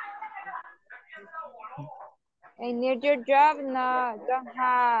 And near your job, no, don't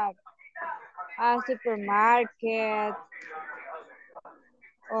have a supermarket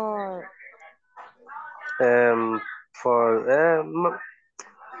or For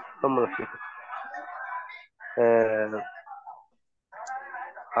 ¿cómo lo explico?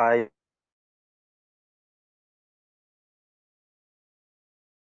 I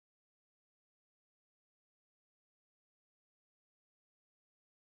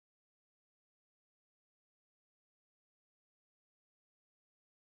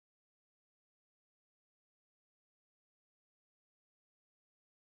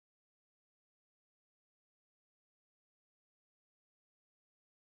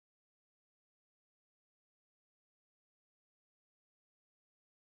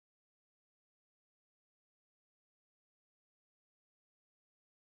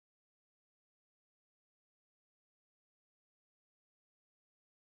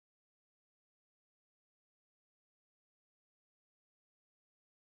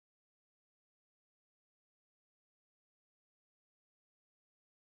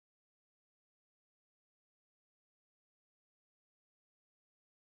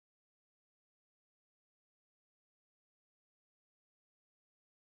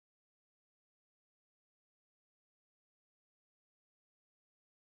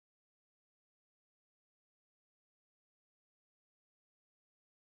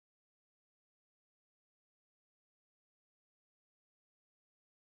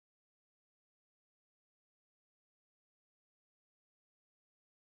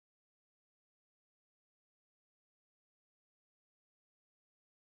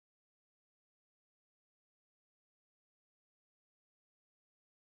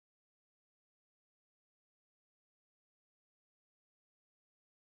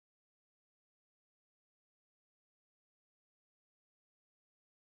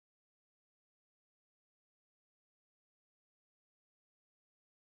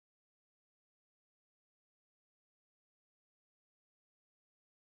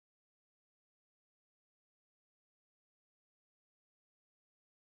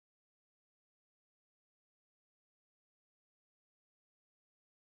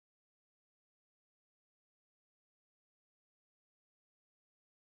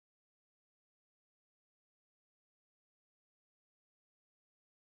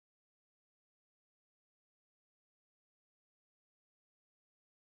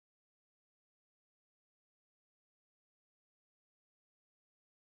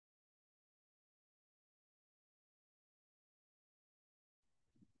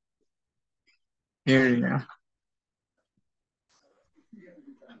area.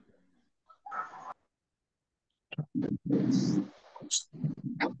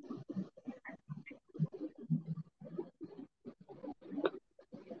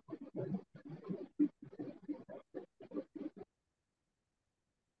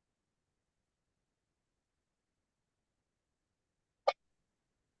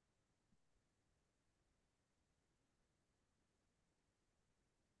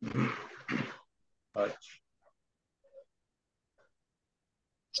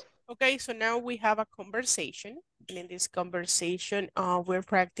 Okay, so now we have a conversation. And in this conversation, we're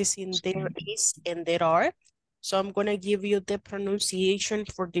practicing there is and there are. So I'm going to give you the pronunciation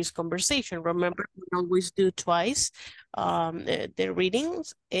for this conversation. Remember, we always do twice the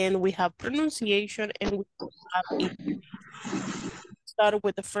readings, and we have pronunciation and we have it. start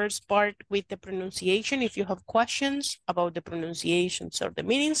with the first part with the pronunciation. If you have questions about the pronunciations or the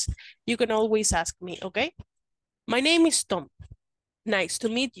meanings, you can always ask me, okay? My name is Tom. Nice to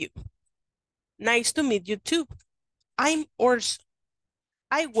meet you. Nice to meet you too. I'm Orson.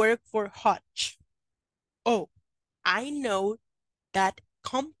 I work for Hodge. Oh, I know that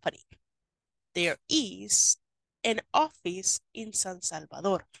company. There is an office in San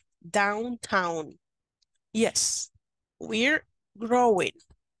Salvador, downtown. Yes, we're growing.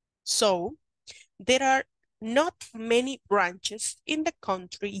 So there are not many branches in the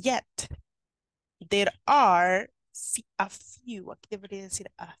country yet. There are a few. Aquí debería decir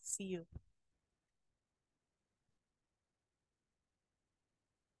a few.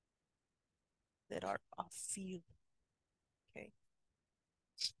 There are a few. Okay.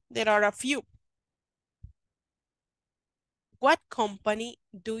 There are a few. What company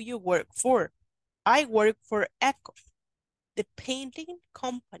do you work for? I work for Echo, the painting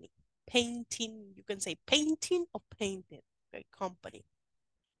company. Painting, you can say painting or painting, okay, company.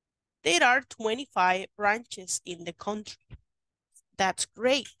 There are 25 branches in the country. That's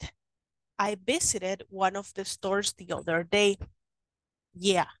great. I visited one of the stores the other day.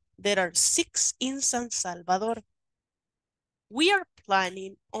 Yeah, there are 6 in San Salvador. We are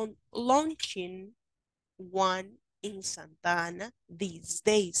planning on launching one in Santa Ana these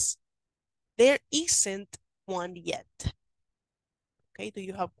days. There isn't one yet. Okay, do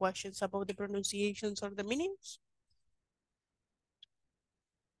you have questions about the pronunciations or the meanings?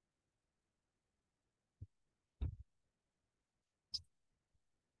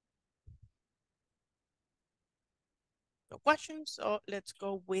 No questions, so let's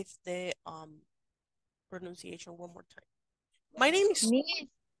go with the pronunciation one more time. My name is... Miss,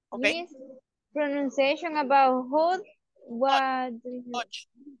 okay. Miss, pronunciation about hood, what do you... Hodge.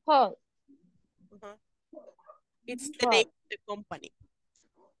 Hood. It's the name of the company.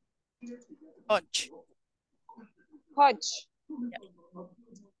 Hodge. Hodge.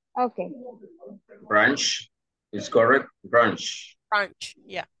 Yeah. Okay. Branch is correct. Branch. Branch,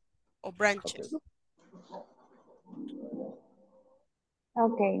 yeah. Or branches.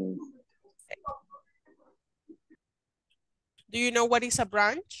 Okay. Do you know what is a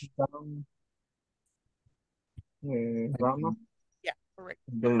branch? Rama. Yeah, correct.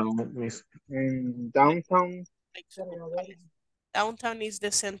 Don't know, Miss. Downtown. Downtown is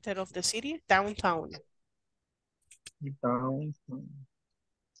the center of the city. Downtown. Downtown.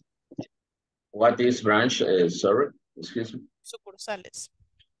 What is branch? Sorry, excuse me. Sucursales.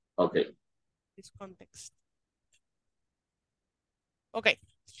 Okay. This context. Okay.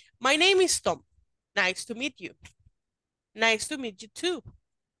 My name is Tom. Nice to meet you. Nice to meet you too.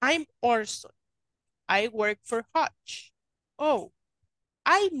 I'm Orson. I work for Hodge. Oh,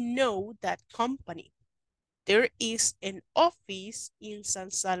 I know that company. There is an office in San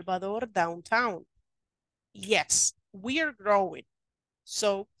Salvador downtown. Yes, we are growing.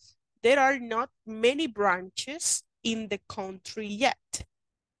 So there are not many branches in the country yet.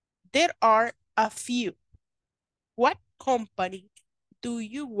 There are a few. What company do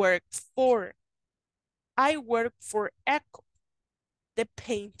you work for? I work for Echo, the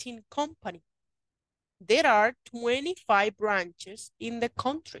painting company. There are 25 branches in the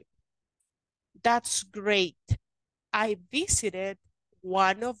country. That's great. I visited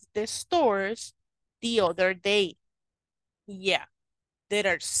one of the stores the other day. Yeah, there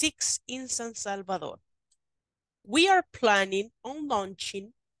are 6 in San Salvador. We are planning on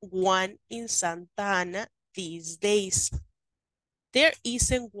launching one in Santa Ana these days. There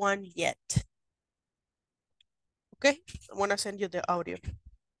isn't one yet. Okay, I want to send you the audio.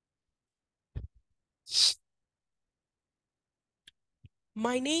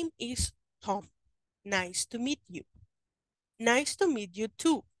 My name is Tom. Nice to meet you. Nice to meet you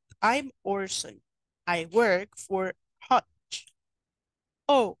too. I'm Orson. I work for Hodge.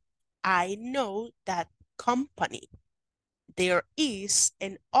 Oh, I know that company. There is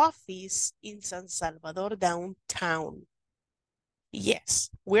an office in San Salvador downtown. Yes,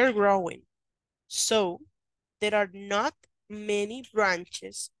 we're growing. So there are not many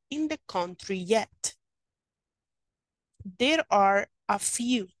branches in the country yet. There are a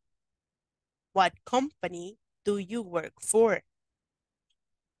few. What company do you work for?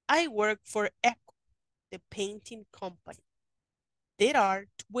 I work for Echo, the painting company. There are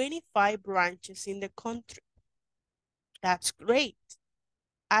 25 branches in the country. That's great.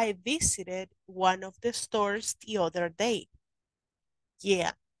 I visited one of the stores the other day.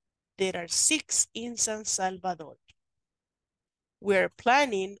 Yeah, there are 6 in San Salvador. We're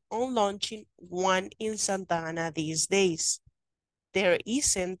planning on launching one in Santa Ana these days. There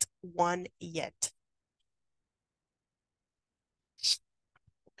isn't one yet.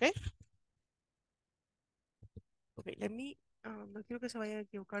 Okay. Okay, let me, no quiero que se vayan a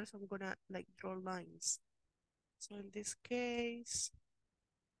equivocar, so I'm gonna like draw lines. So in this case,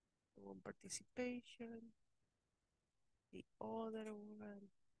 one participation, the other one,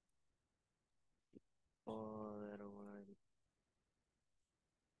 other one.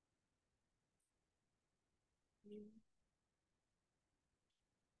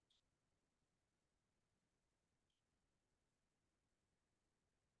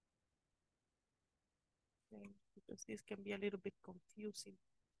 Okay, because this can be a little bit confusing.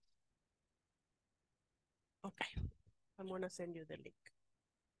 Okay, I'm gonna send you the link.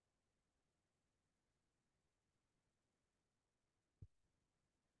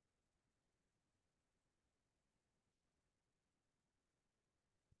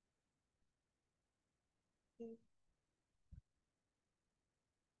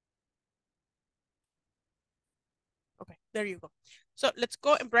 Okay, there you go. So let's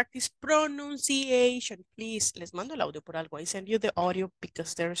go and practice pronunciation, please. Les mando el audio por algo. I send you the audio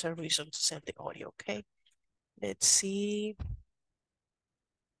because there's a reason to send the audio, okay? Let's see.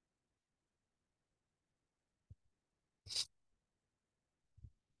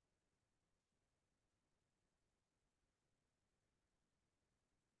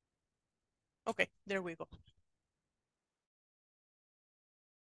 Okay, there we go.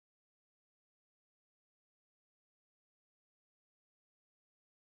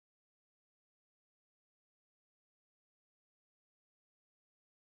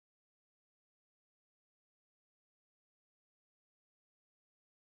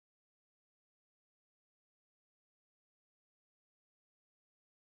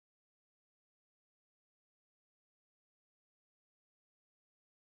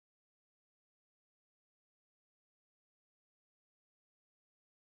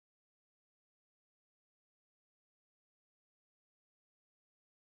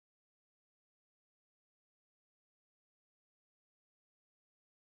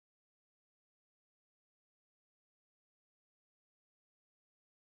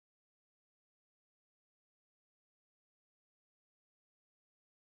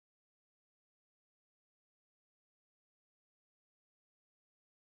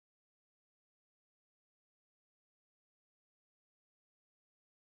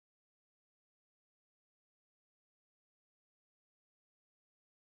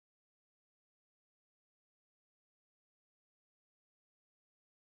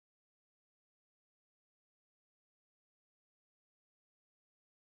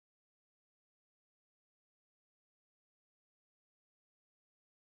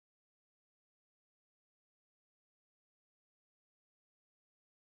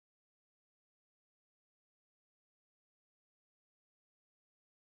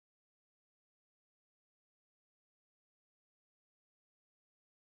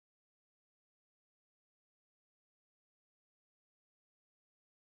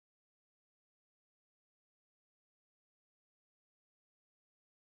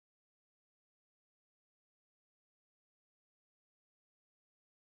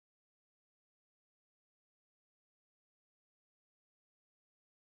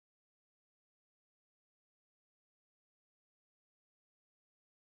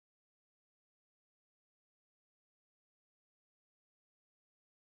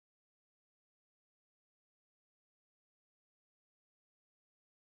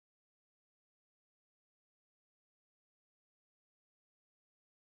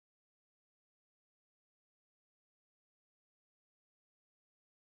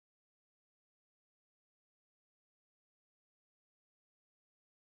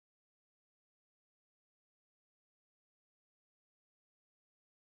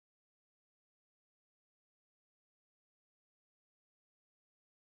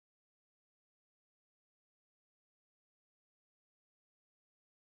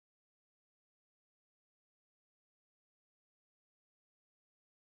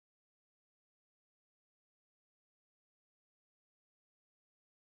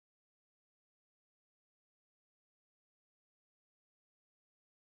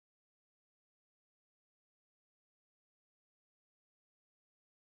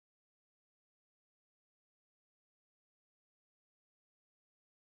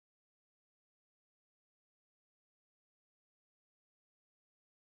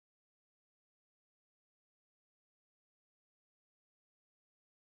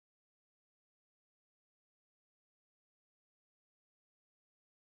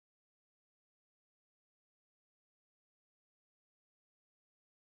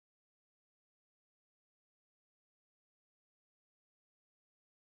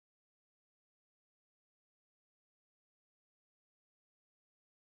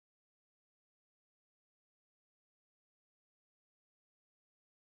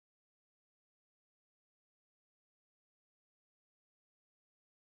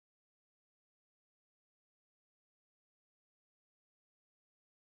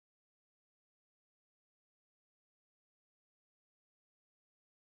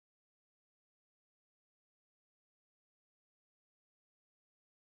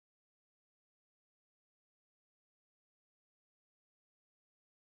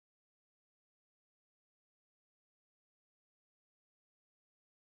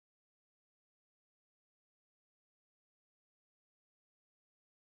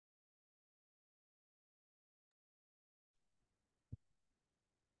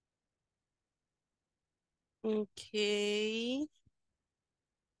 Ok.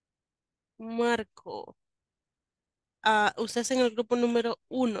 Marco. Usted es en el grupo número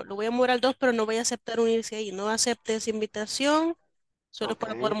 1. Lo voy a mover al 2, pero no voy a aceptar unirse ahí. No acepte esa invitación. Solo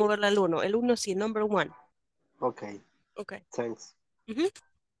para Okay. poder moverla al 1. El 1 sí, number 1. Okay. Ok. Thanks. Ujú.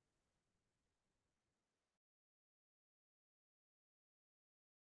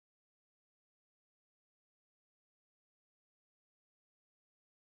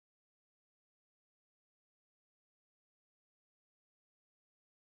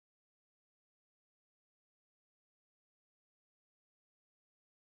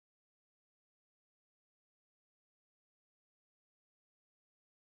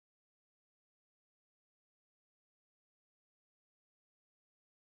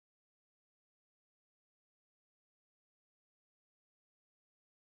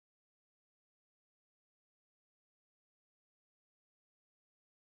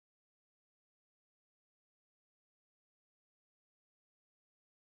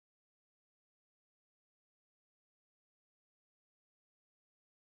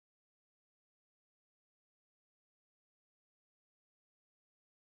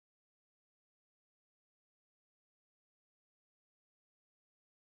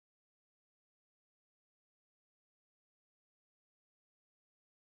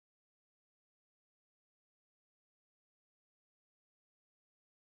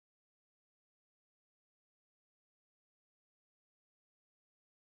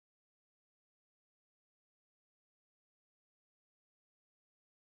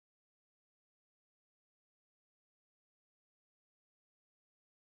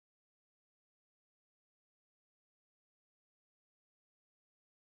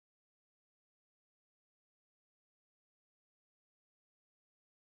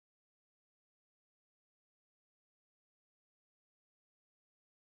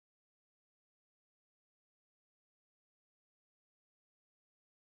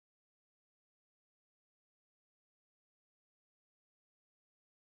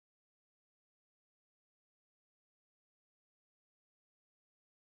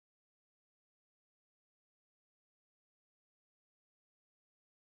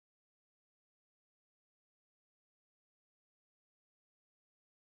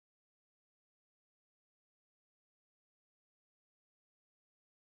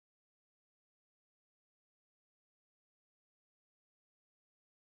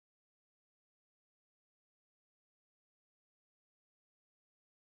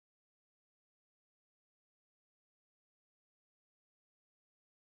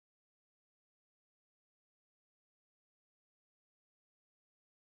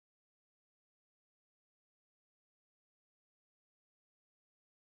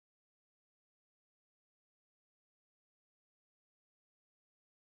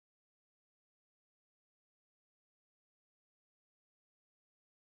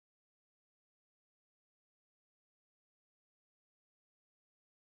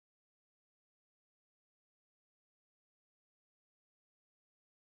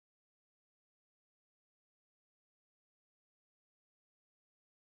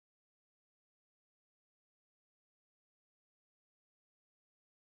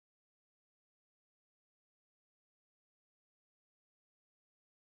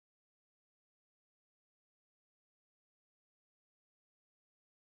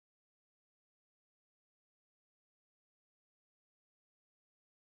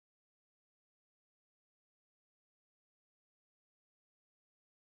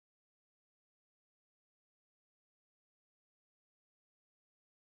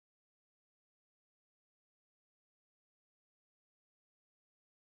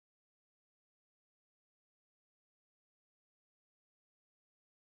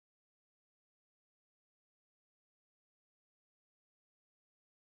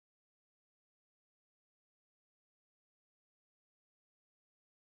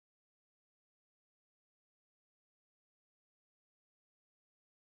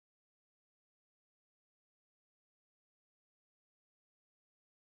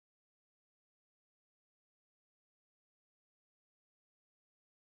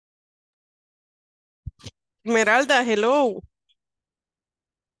 Esmeralda, hello.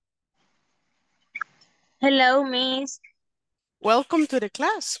 Hello, Miss. Welcome to the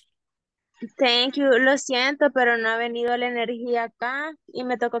class. Thank you. Lo siento, pero no ha venido la energía acá y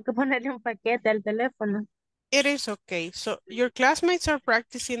me tocó que ponerle un paquete al teléfono. It is okay. So your classmates are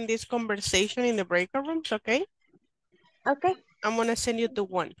practicing this conversation in the breakout rooms, okay? Okay. I'm gonna send you the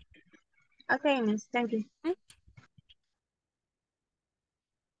one. Okay, Miss. Thank you.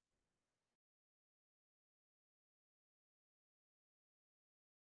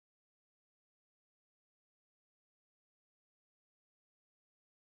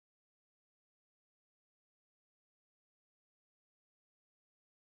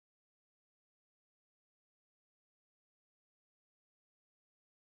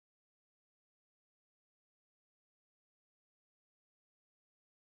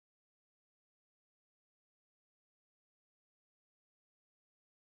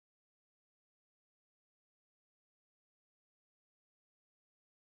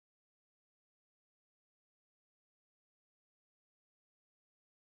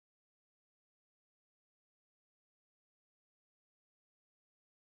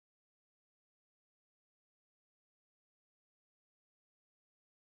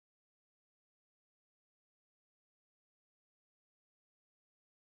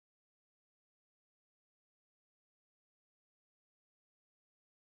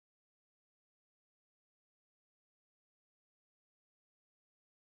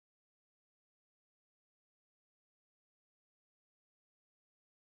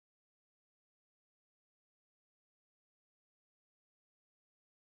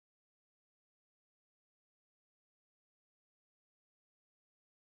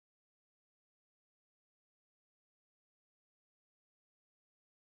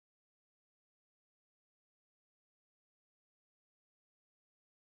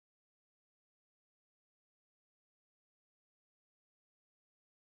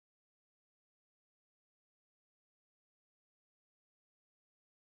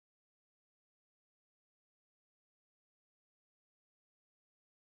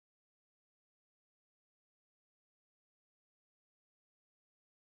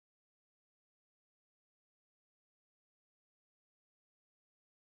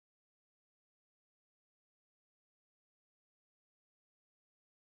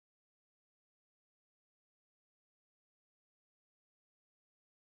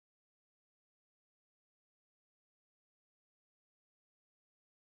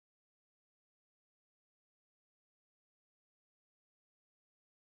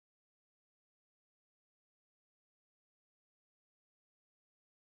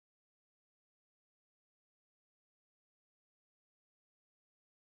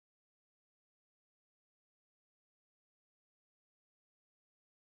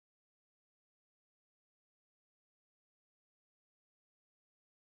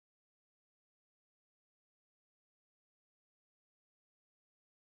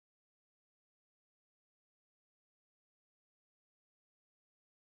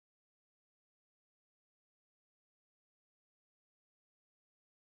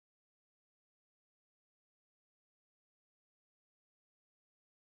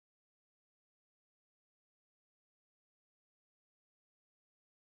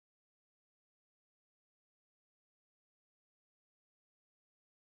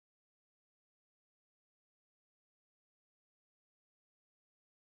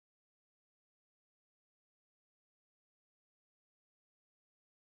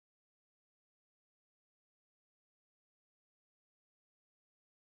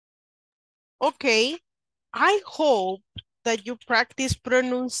 Okay, I hope that you practice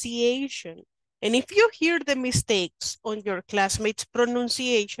pronunciation. And if you hear the mistakes on your classmates'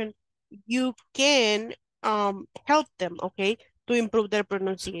 pronunciation, you can help them, okay, to improve their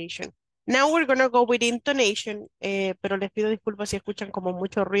pronunciation. Now we're gonna go with intonation, pero les pido disculpas si escuchan como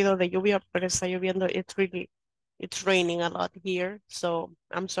mucho ruido de lluvia, pero está lloviendo. It's raining a lot here, so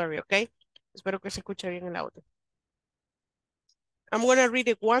I'm sorry, okay? Espero que se escuche bien el audio. I'm gonna read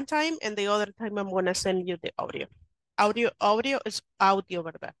it one time and the other time I'm gonna send you the audio. Audio es audio,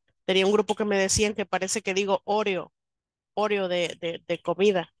 ¿verdad? Tenía un grupo que me decían que parece que digo Oreo de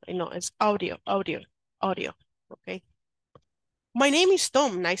comida. No, es audio. Okay. My name is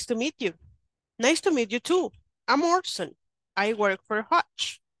Tom. Nice to meet you. Nice to meet you too. I'm Orson. I work for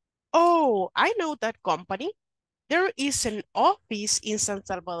Hutch. Oh, I know that company. There is an office in San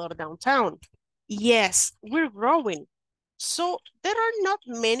Salvador downtown. Yes, we're growing. So there are not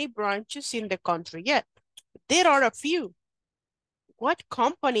many branches in the country yet. There are a few. What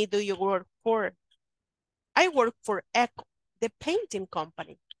company do you work for? I work for Echo, the painting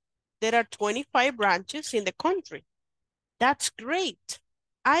company. There are 25 branches in the country. That's great.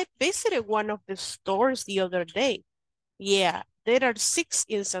 I visited one of the stores the other day. Yeah, there are 6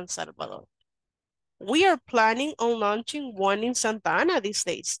 in San Salvador. We are planning on launching one in Santa Ana these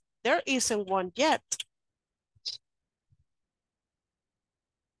days. There isn't one yet.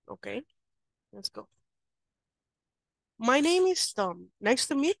 Okay, let's go. My name is Tom. Nice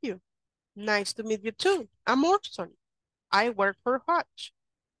to meet you. Nice to meet you too. I'm Orson. I work for Hutch.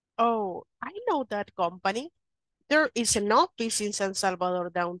 Oh, I know that company. There is an office in San Salvador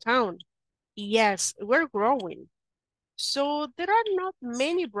downtown. Yes, we're growing. So there are not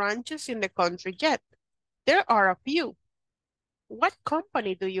many branches in the country yet. There are a few. What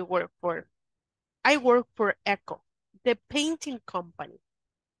company do you work for? I work for Echo, the painting company.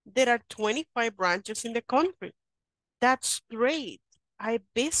 There are 25 branches in the country. That's great. I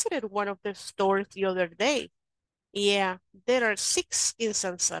visited one of the stores the other day. Yeah, there are 6 in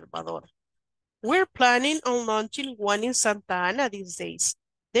San Salvador. We're planning on launching one in Santa Ana these days.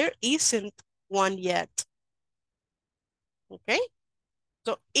 There isn't one yet. Okay?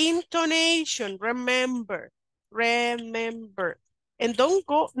 So intonation, remember. And don't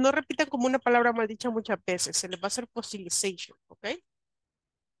go, no repitan como una palabra mal dicha muchas veces. Se les va a hacer fossilization, okay?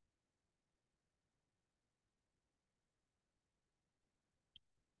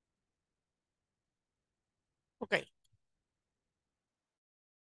 Okay.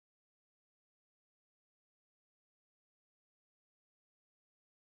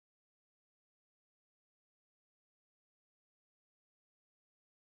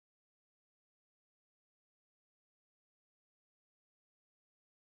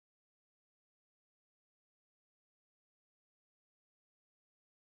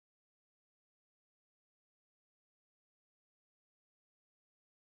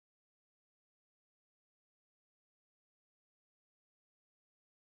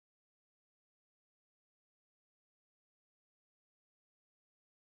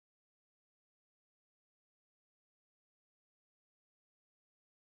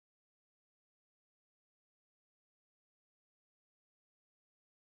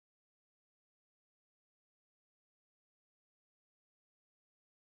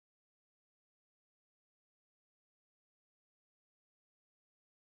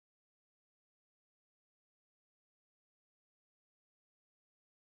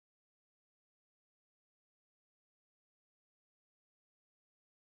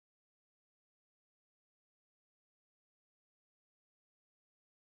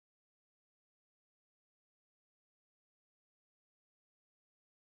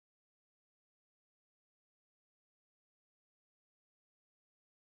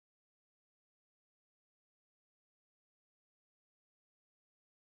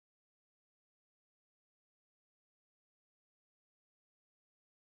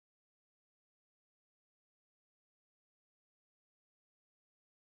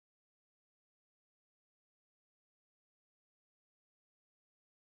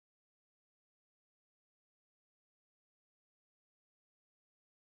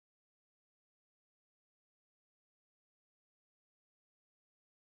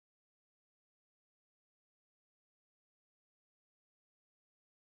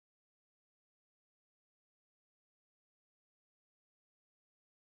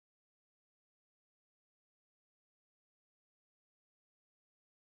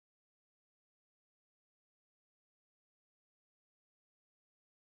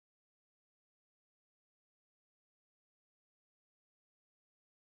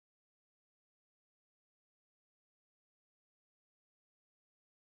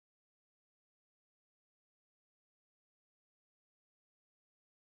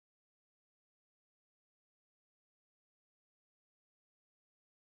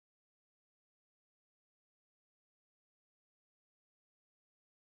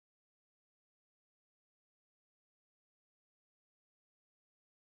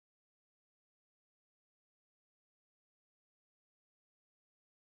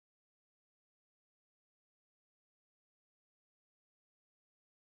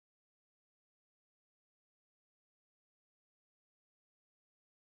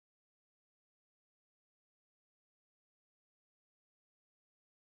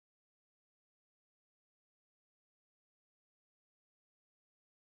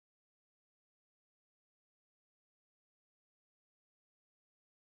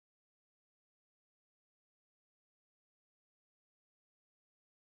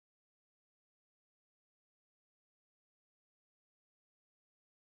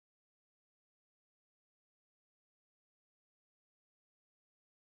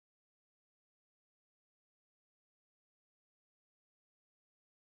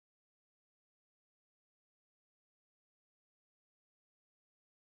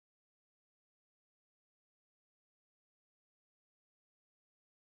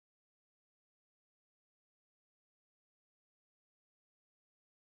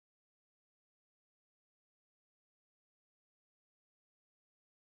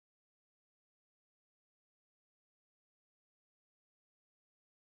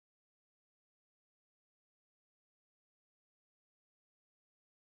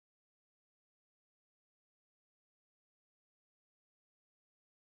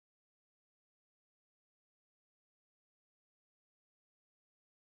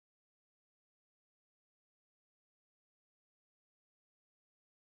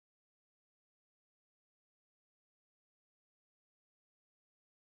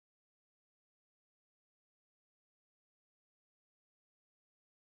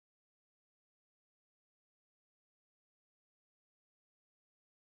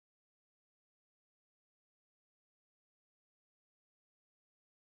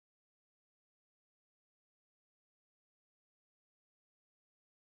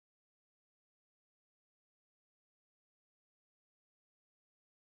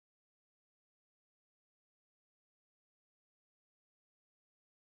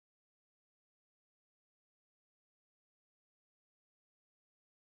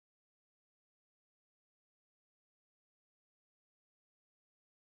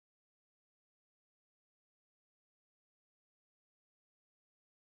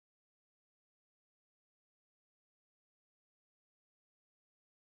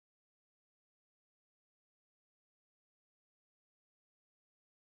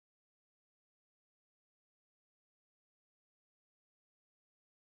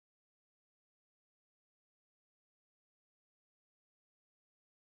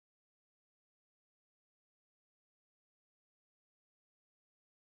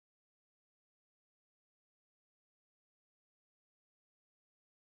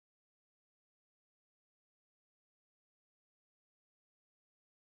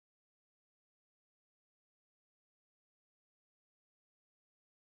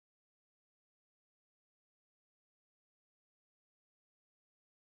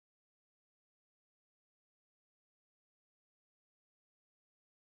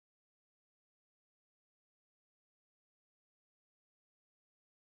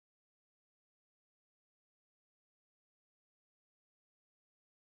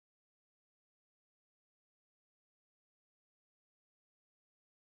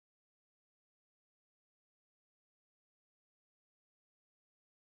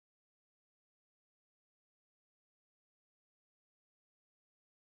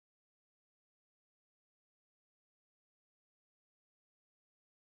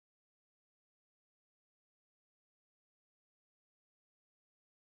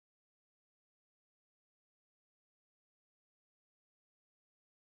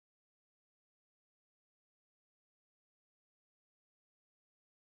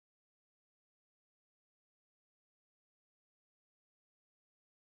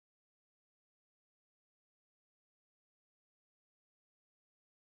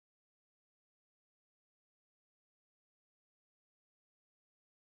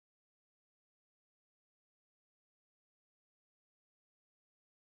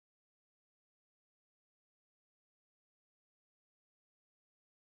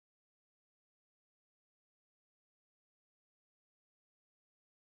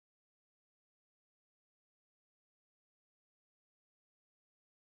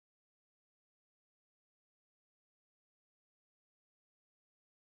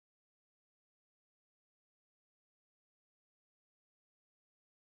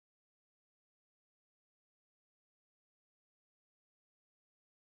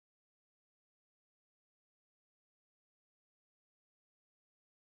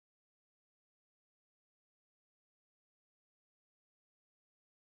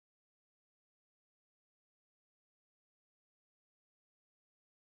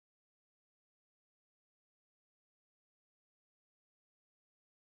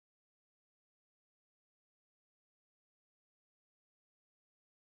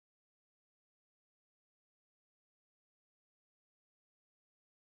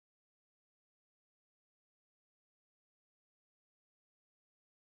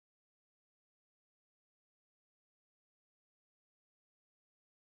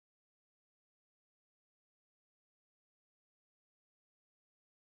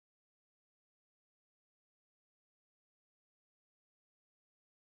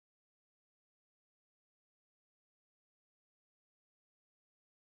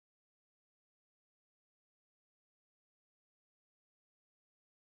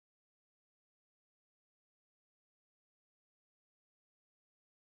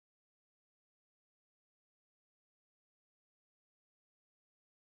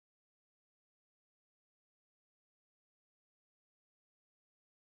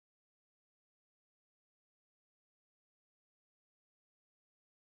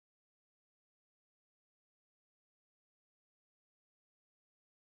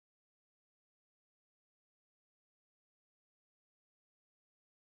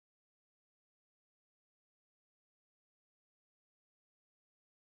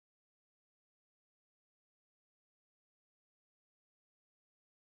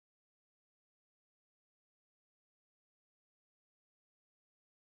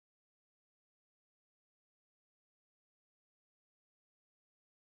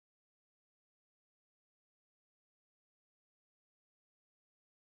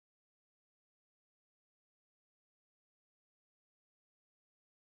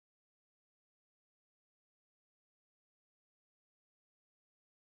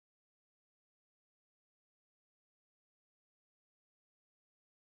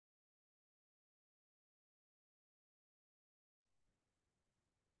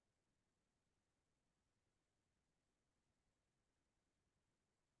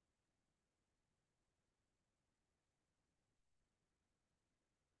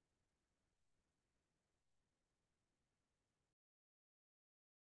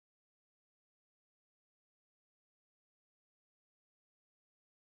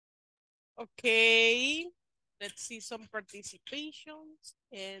 Okay. Let's see some participations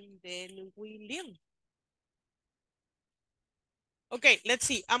and then we leave. Okay, let's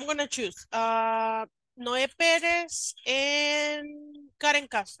see. I'm gonna choose Noé Perez and Karen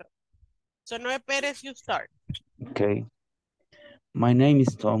Castro. So Noé Perez, you start. Okay. My name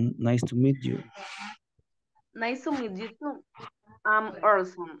is Tom. Nice to meet you. Nice to meet you too. I'm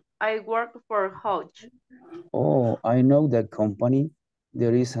Orson. I work for Hodge. Oh, I know that company.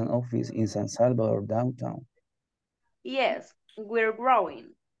 There is an office in San Salvador downtown. Yes, we're growing.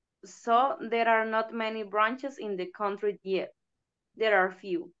 So there are not many branches in the country yet. There are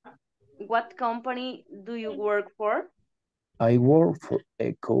few. What company do you work for? I work for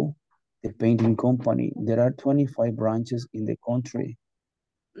Echo, the painting company. There are 25 branches in the country.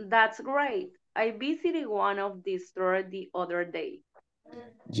 That's great. I visited one of these stores the other day.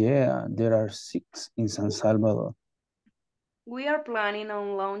 Yeah, there are 6 in San Salvador. We are planning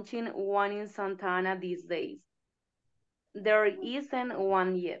on launching one in Santa Ana these days. There isn't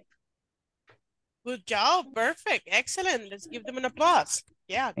one yet. Good job. Perfect. Excellent. Let's give them an applause.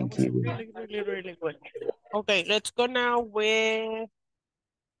 Yeah, that Thank was you. really, really, really good. Okay, let's go now with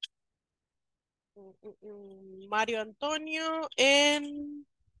Mario Antonio and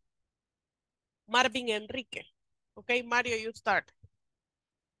Marvin Enrique. Okay, Mario, you start.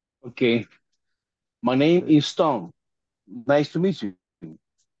 Okay. My name is Tom. Nice to meet you.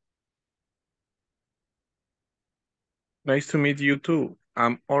 Nice to meet you too.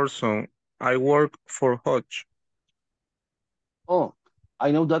 I'm Orson. I work for Hodge. Oh,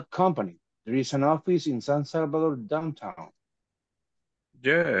 I know that company. There is an office in San Salvador downtown.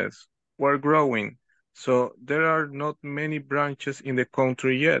 Yes, we're growing. So there are not many branches in the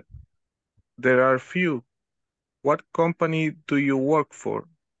country yet. There are few. What company do you work for?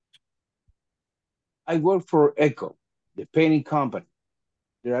 I work for Echo, the painting company.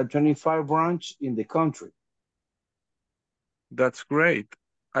 There are 25 branches in the country. That's great.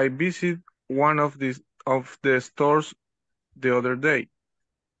 I visited one of the stores the other day.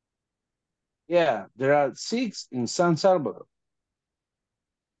 Yeah, there are 6 in San Salvador.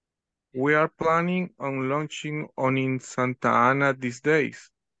 We are planning on launching one in Santa Ana these days.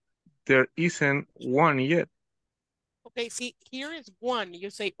 There isn't one yet. Okay, see, here is one. You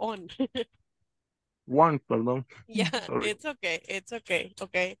say on. One, pardon. Yeah, Sorry. it's okay. It's okay.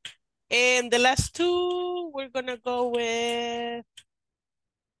 Okay. And the last two, we're gonna go with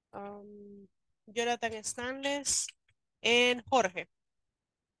Jonathan Stanles and Jorge.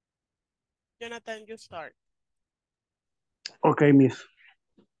 Jonathan, you start. Okay, miss.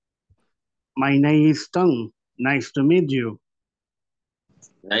 My name is Tom. Nice to meet you.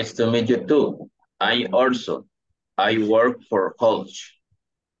 Nice to meet you too. I'm Orson. I work for Hodge.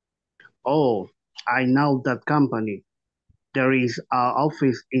 Oh, I know that company. There is an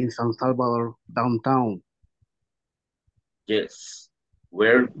office in San Salvador downtown. Yes,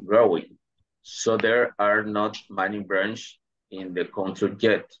 we're growing. So there are not many branches in the country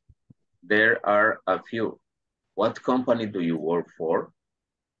yet. There are a few. What company do you work for?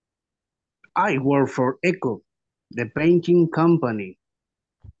 I work for Echo, the painting company.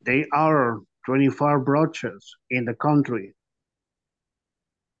 There are 24 branches in the country.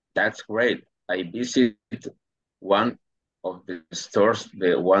 That's great. I visited one of the stores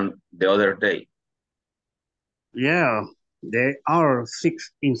the other day. Yeah, there are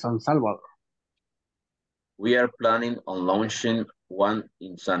 6 in San Salvador. We are planning on launching one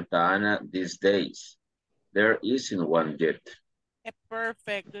in Santa Ana these days. There isn't one yet.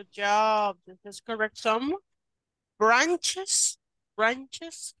 Perfect. Good job. This is correct. Some branches.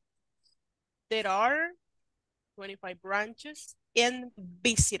 There are 25 branches and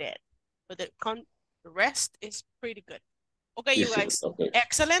visited. But the rest is pretty good. Okay, you guys. Okay.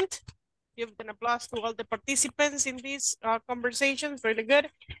 Excellent. Give an applause to all the participants in these conversations. Really good.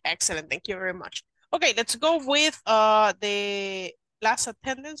 Excellent. Thank you very much. Okay, let's go with the last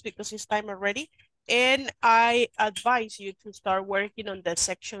attendance because it's time already. And I advise you to start working on the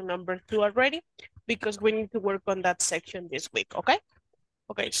section number 2 already because we need to work on that section this week, okay?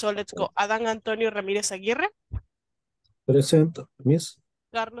 Okay, so let's go. Adán Antonio Ramírez Aguirre. Present, miss.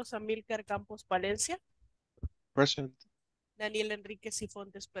 Carlos Amílcar Campos Palencia. Present. Daniel Enrique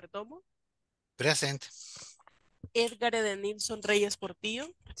Cifontes Perdomo. Present. Edgar Edenilson Reyes Portillo.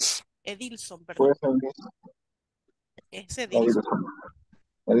 Edilson, perdón. Present. Es Edilson.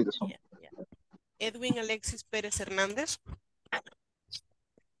 Edilson. Yeah. Edwin Alexis Pérez Hernández.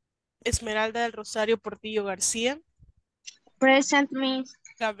 Esmeralda del Rosario Portillo García. Present, miss.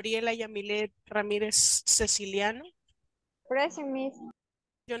 Gabriela Yamilet Ramírez Ceciliano. Present, miss.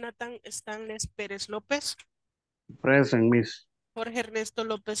 Jonathan Stanles Pérez López. Present, miss. Jorge Ernesto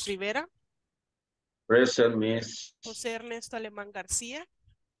López Rivera. Present, Miss. José Ernesto Alemán García.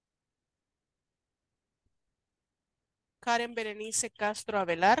 Karen Berenice Castro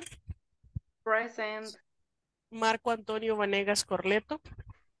Avelar. Present. Marco Antonio Vanegas Corleto.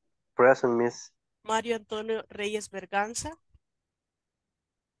 Present, Miss. Mario Antonio Reyes Berganza.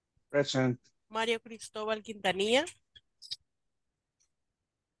 Present. Mario Cristóbal Quintanilla.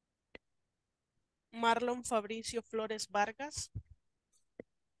 Marlon Fabricio Flores Vargas.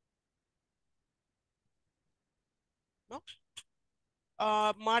 ¿No?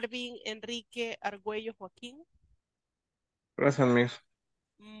 Marvin Enrique Argüello Joaquín. Present, Miss.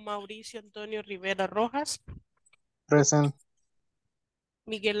 Mauricio Antonio Rivera Rojas. Present.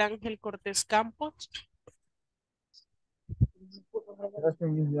 Miguel Ángel Cortés Campos.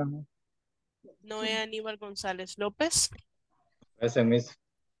 Noé Aníbal González López. Present, Miss.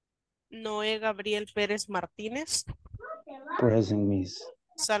 Noé Gabriel Pérez Martínez. Present, Miss.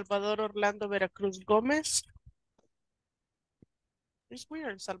 Salvador Orlando Veracruz Gómez. It's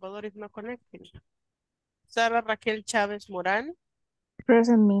weird, Salvador is not connecting. Sara Raquel Chávez Morán.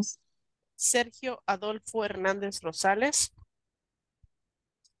 Present, Miss. Sergio Adolfo Hernández Rosales.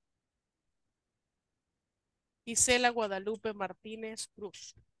 Gisela Guadalupe Martínez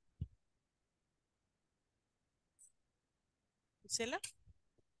Cruz. Gisela?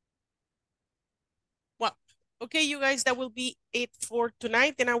 Well, okay, you guys, that will be it for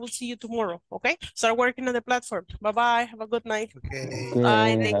tonight, and I will see you tomorrow, okay? Start working on the platform. Bye-bye. Have a good night. Okay.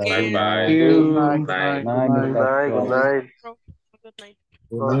 Bye. Thank you. Bye-bye. Good night. Bye. Good night. Good night. Good night.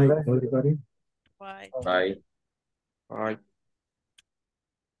 Good night, everybody. Bye. Bye. Bye.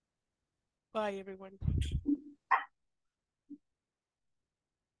 Bye, everyone.